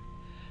plan.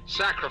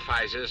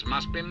 Sacrifices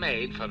must be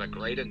made for the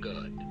greater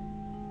good.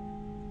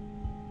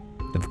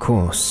 Of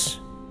course.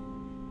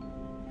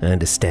 I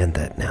understand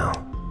that now.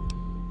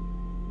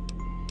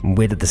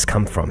 Where did this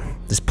come from,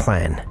 this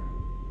plan?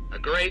 A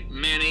great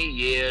many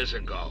years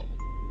ago,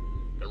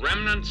 the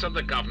remnants of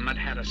the government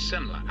had a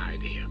similar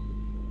idea.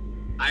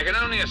 I can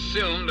only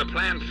assume the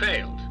plan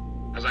failed,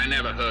 as I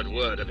never heard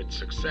word of its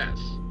success.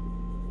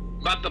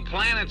 But the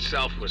plan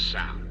itself was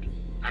sound.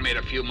 I made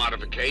a few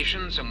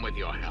modifications, and with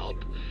your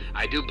help,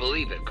 I do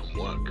believe it can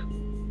work.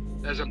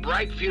 There's a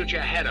bright future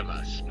ahead of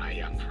us, my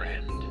young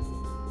friend.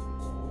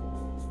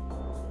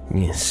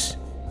 Yes.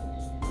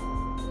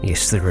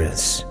 Yes, there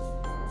is.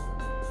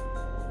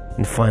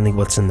 And finally,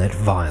 what's in that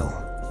vial?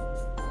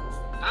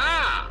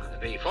 Ah,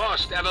 the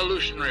forced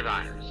evolutionary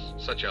virus.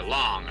 Such a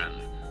long and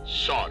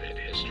sordid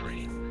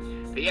history.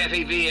 The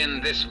FEV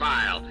in this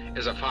vial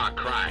is a far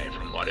cry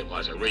from what it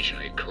was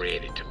originally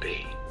created to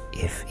be.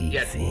 FEV.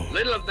 Yet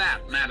little of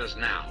that matters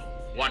now.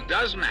 What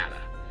does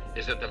matter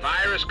is that the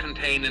virus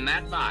contained in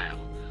that vial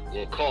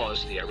will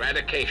cause the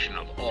eradication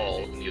of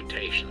all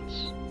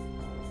mutations.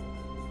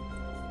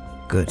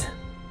 Good.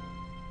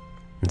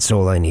 That's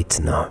all I need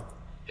to know.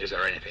 Is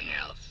there anything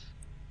else?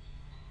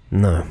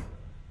 No.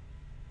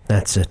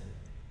 That's it,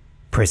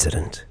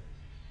 President.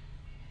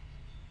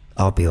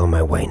 I'll be on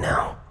my way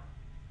now.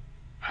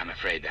 I'm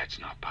afraid that's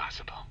not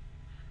possible.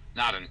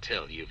 Not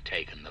until you've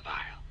taken the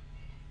vial.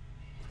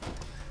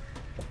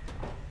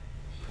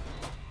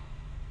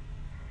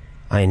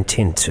 I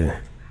intend to.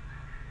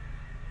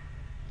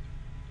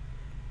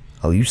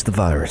 I'll use the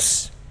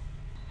virus.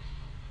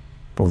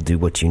 I'll do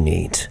what you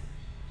need.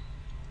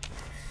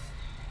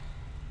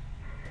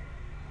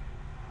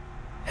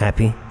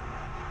 Happy?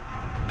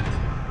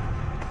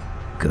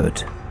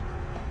 Good.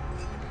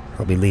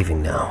 I'll be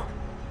leaving now.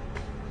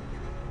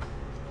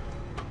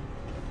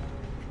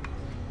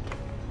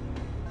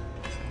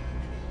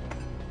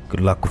 Good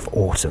luck with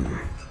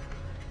autumn.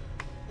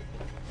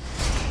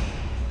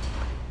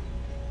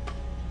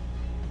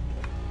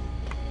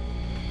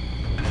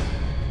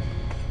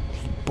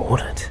 He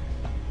bought it.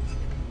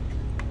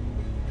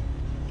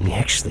 He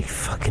actually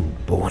fucking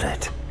bought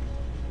it.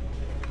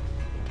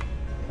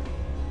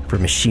 For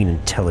machine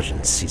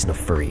intelligence, he's not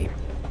very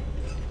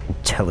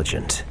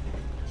intelligent.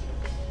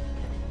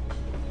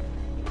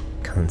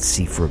 Can't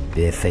see for a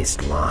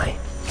bare-faced lie.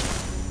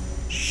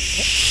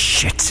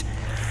 Shit.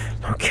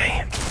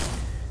 Okay.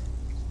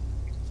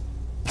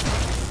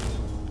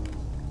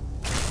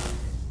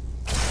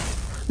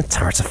 The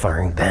turrets are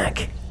firing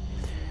back.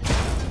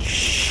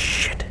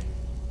 Shit.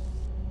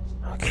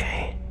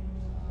 Okay.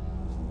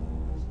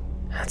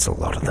 That's a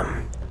lot of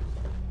them.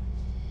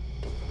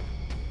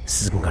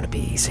 This isn't gonna be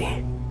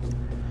easy.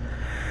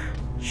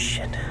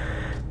 Shit.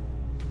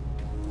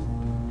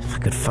 If I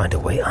could find a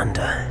way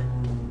under,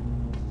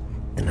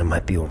 then I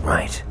might be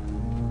alright.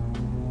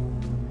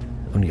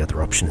 Only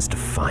other option is to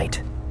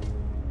fight.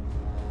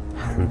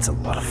 That's a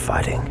lot of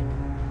fighting.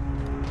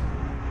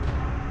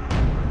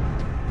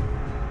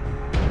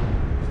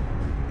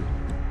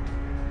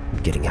 I'm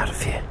getting out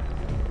of here.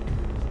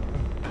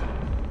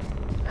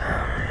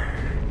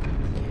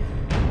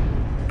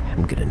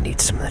 I'm gonna need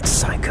some of that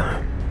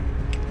psycho.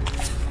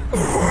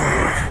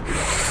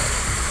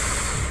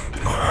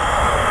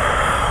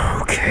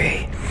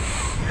 Okay.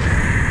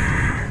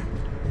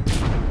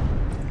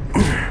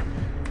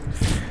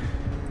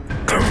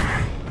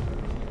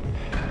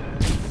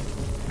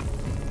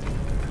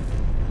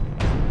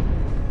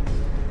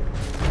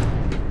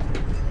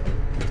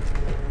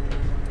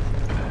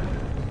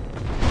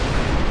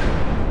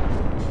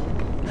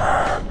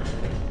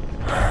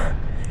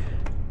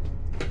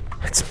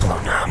 It's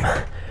blown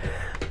up.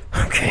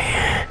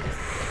 Okay.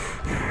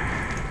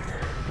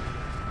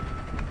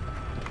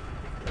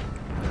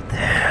 What the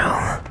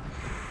hell?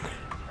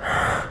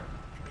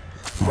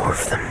 More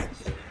of them.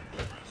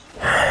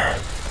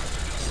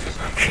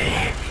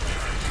 Okay.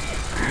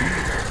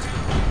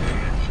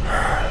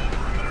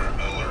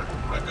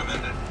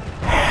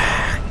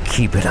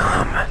 Keep it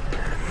on.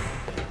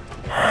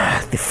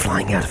 They're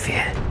flying out of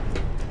here.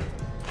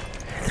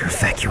 They're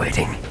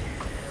evacuating.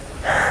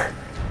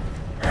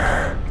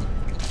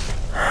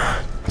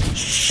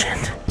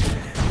 Shit.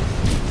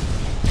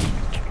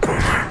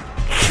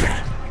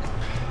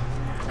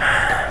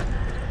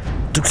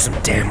 Do some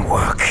damn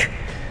work.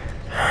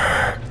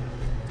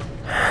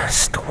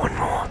 Still one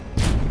more.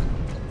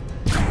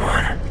 Come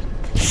on.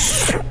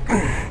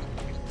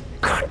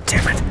 God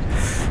damn it.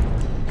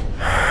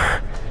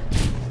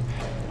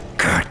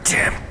 God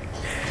damn.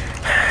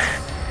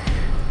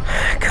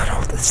 Gotta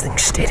hold this thing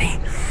steady.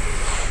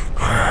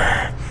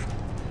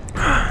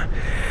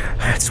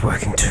 It's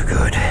working too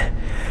good.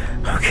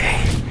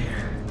 Okay.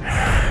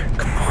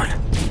 Come on.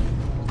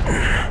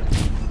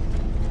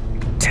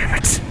 Damn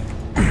it.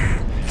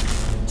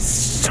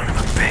 Son of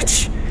a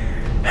bitch.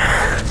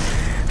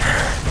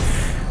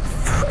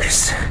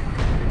 Focus.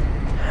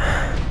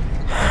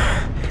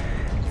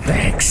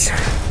 Thanks.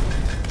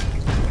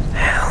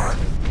 Hell.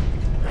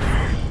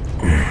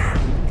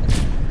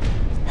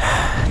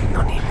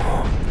 No need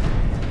more.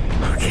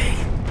 Okay.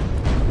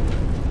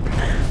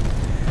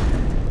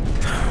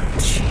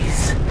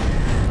 Jeez.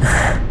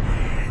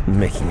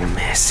 Making a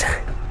mess.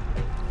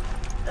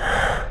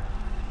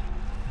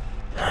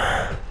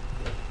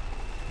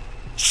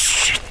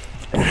 Shit.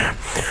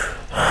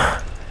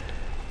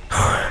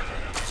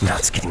 Now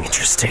it's getting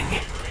interesting.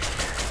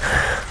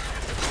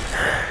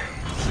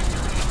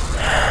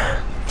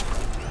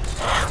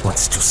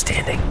 One's still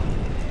standing.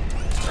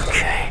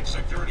 Okay.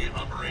 Security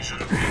operation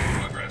in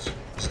progress.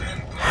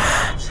 Stand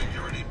by.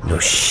 Security. No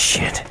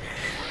shit.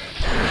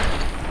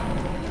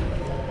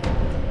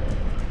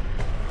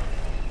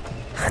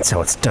 That's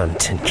how it's done,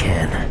 Tin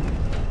Can.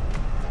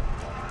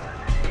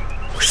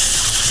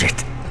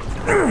 Shit.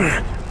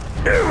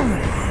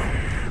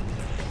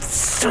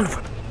 Son of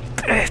a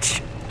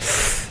bitch.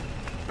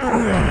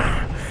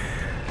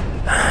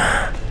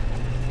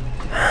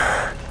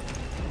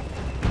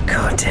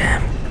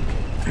 Goddamn.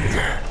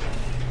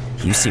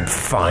 You seem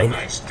fine.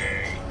 Nice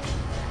day.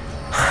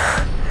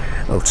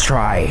 I'll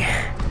try.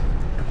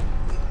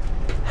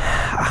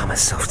 Armor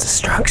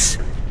self-destructs.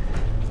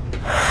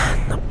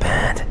 Not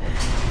bad.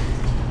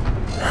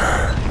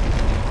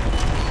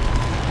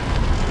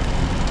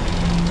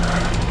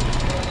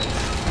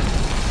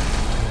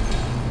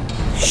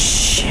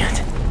 Shit.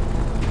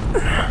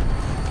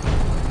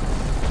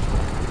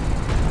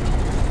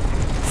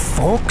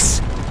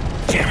 Folks?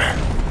 Damn it.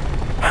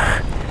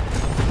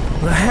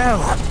 What the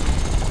hell?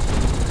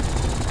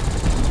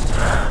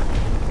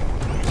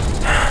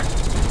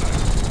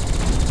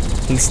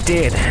 He's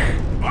dead.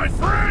 My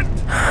friend!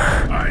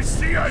 I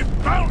see I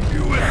found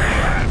you at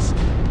last!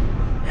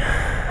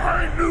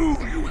 I knew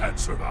you had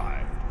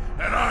survived,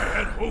 and I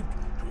had hoped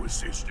to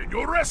assist in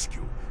your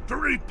rescue, to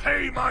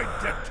repay my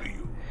debt to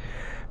you.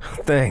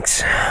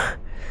 Thanks.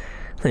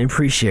 I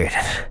appreciate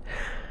it.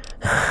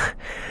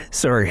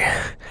 Sorry,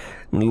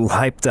 I'm a little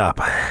hyped up.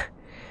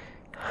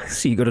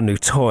 So you got a new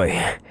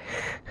toy.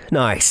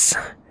 Nice.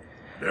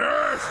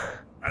 Yes,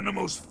 and the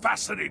most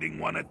fascinating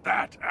one at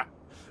that.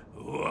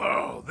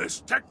 Whoa,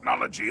 this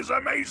technology is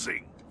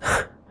amazing.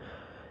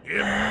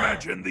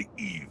 Imagine the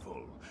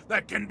evil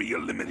that can be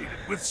eliminated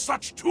with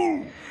such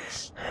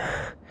tools.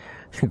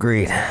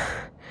 Agreed.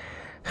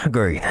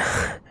 Agreed.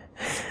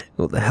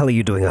 What the hell are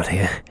you doing out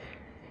here?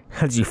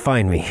 How did you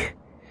find me?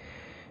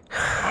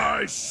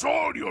 I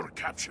saw your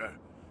capture,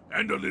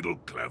 and a little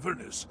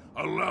cleverness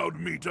allowed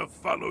me to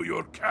follow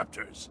your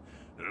captors.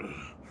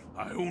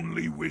 I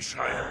only wish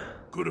I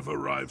could have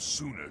arrived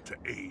sooner to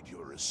aid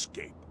your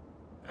escape.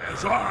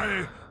 As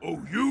I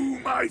owe you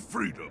my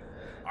freedom,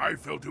 I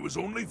felt it was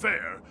only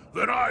fair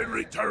that I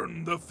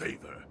return the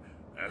favor.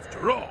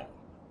 After all,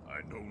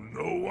 I know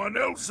no one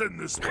else in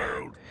this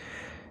world.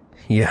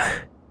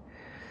 Yeah,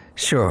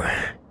 sure.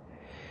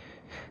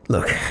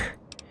 Look,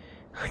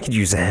 I could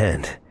use a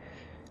hand.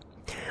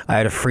 I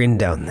had a friend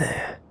down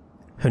there.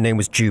 Her name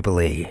was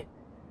Jubilee.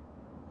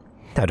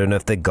 I don't know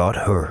if they got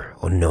her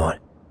or not.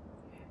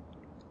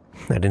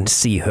 I didn't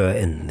see her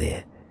in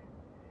there.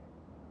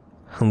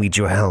 I'll need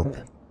your help.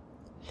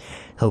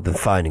 Help in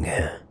finding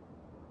her.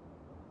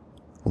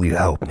 Will you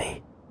help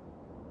me?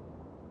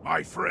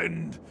 My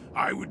friend,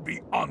 I would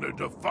be honored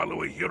to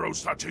follow a hero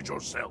such as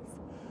yourself.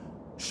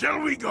 Shall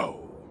we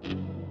go?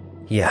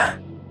 Yeah,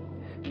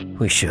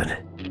 we should.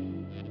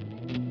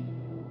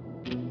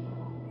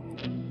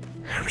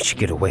 We should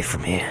get away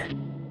from here.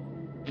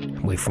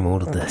 Away from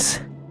all of this.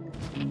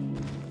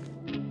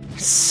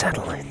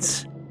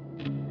 Satellites.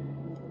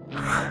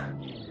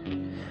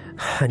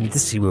 I need to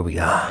see where we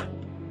are.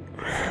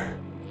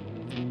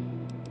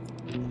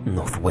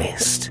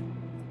 Northwest.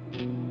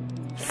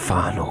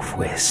 Far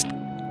northwest.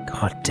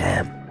 God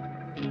damn.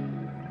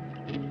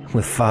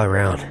 We're far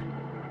around.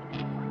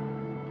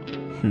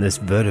 And there's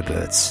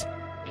vertebrates.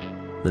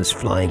 Those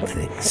flying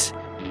things.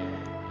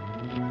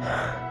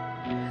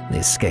 They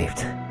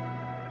escaped.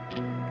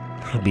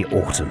 It'll be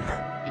Autumn.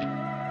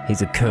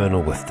 He's a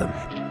colonel with them.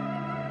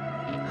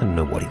 I don't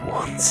know what he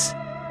wants.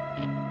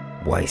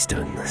 Why he's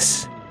doing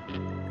this.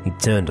 He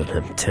turned on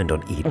him, turned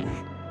on Eden.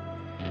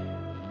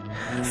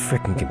 A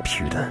frickin'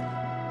 computer.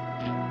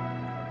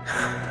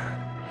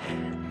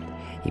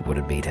 He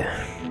wanted me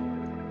to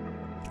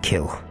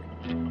kill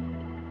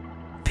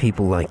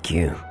people like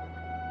you.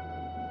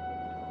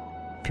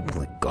 People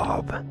like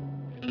Gob.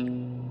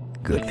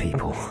 Good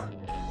people.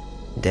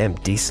 Damn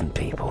decent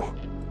people.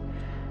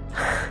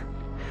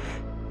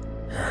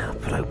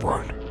 But I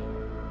won't.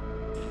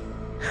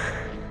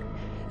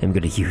 I'm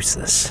gonna use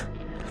this.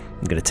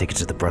 I'm gonna take it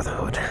to the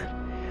Brotherhood.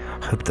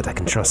 Hope that I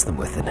can trust them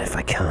with it. If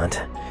I can't,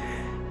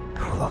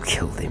 well, I'll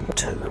kill them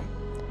too.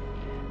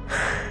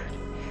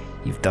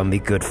 You've done me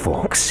good,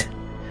 folks.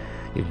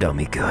 You've done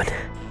me good.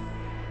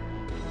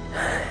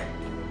 I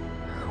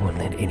won't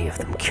let any of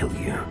them kill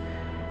you.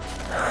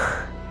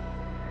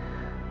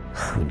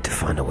 We need to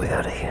find a way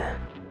out of here.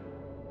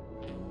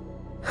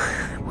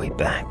 A way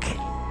back.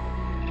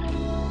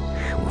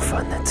 We'll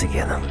find that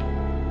together.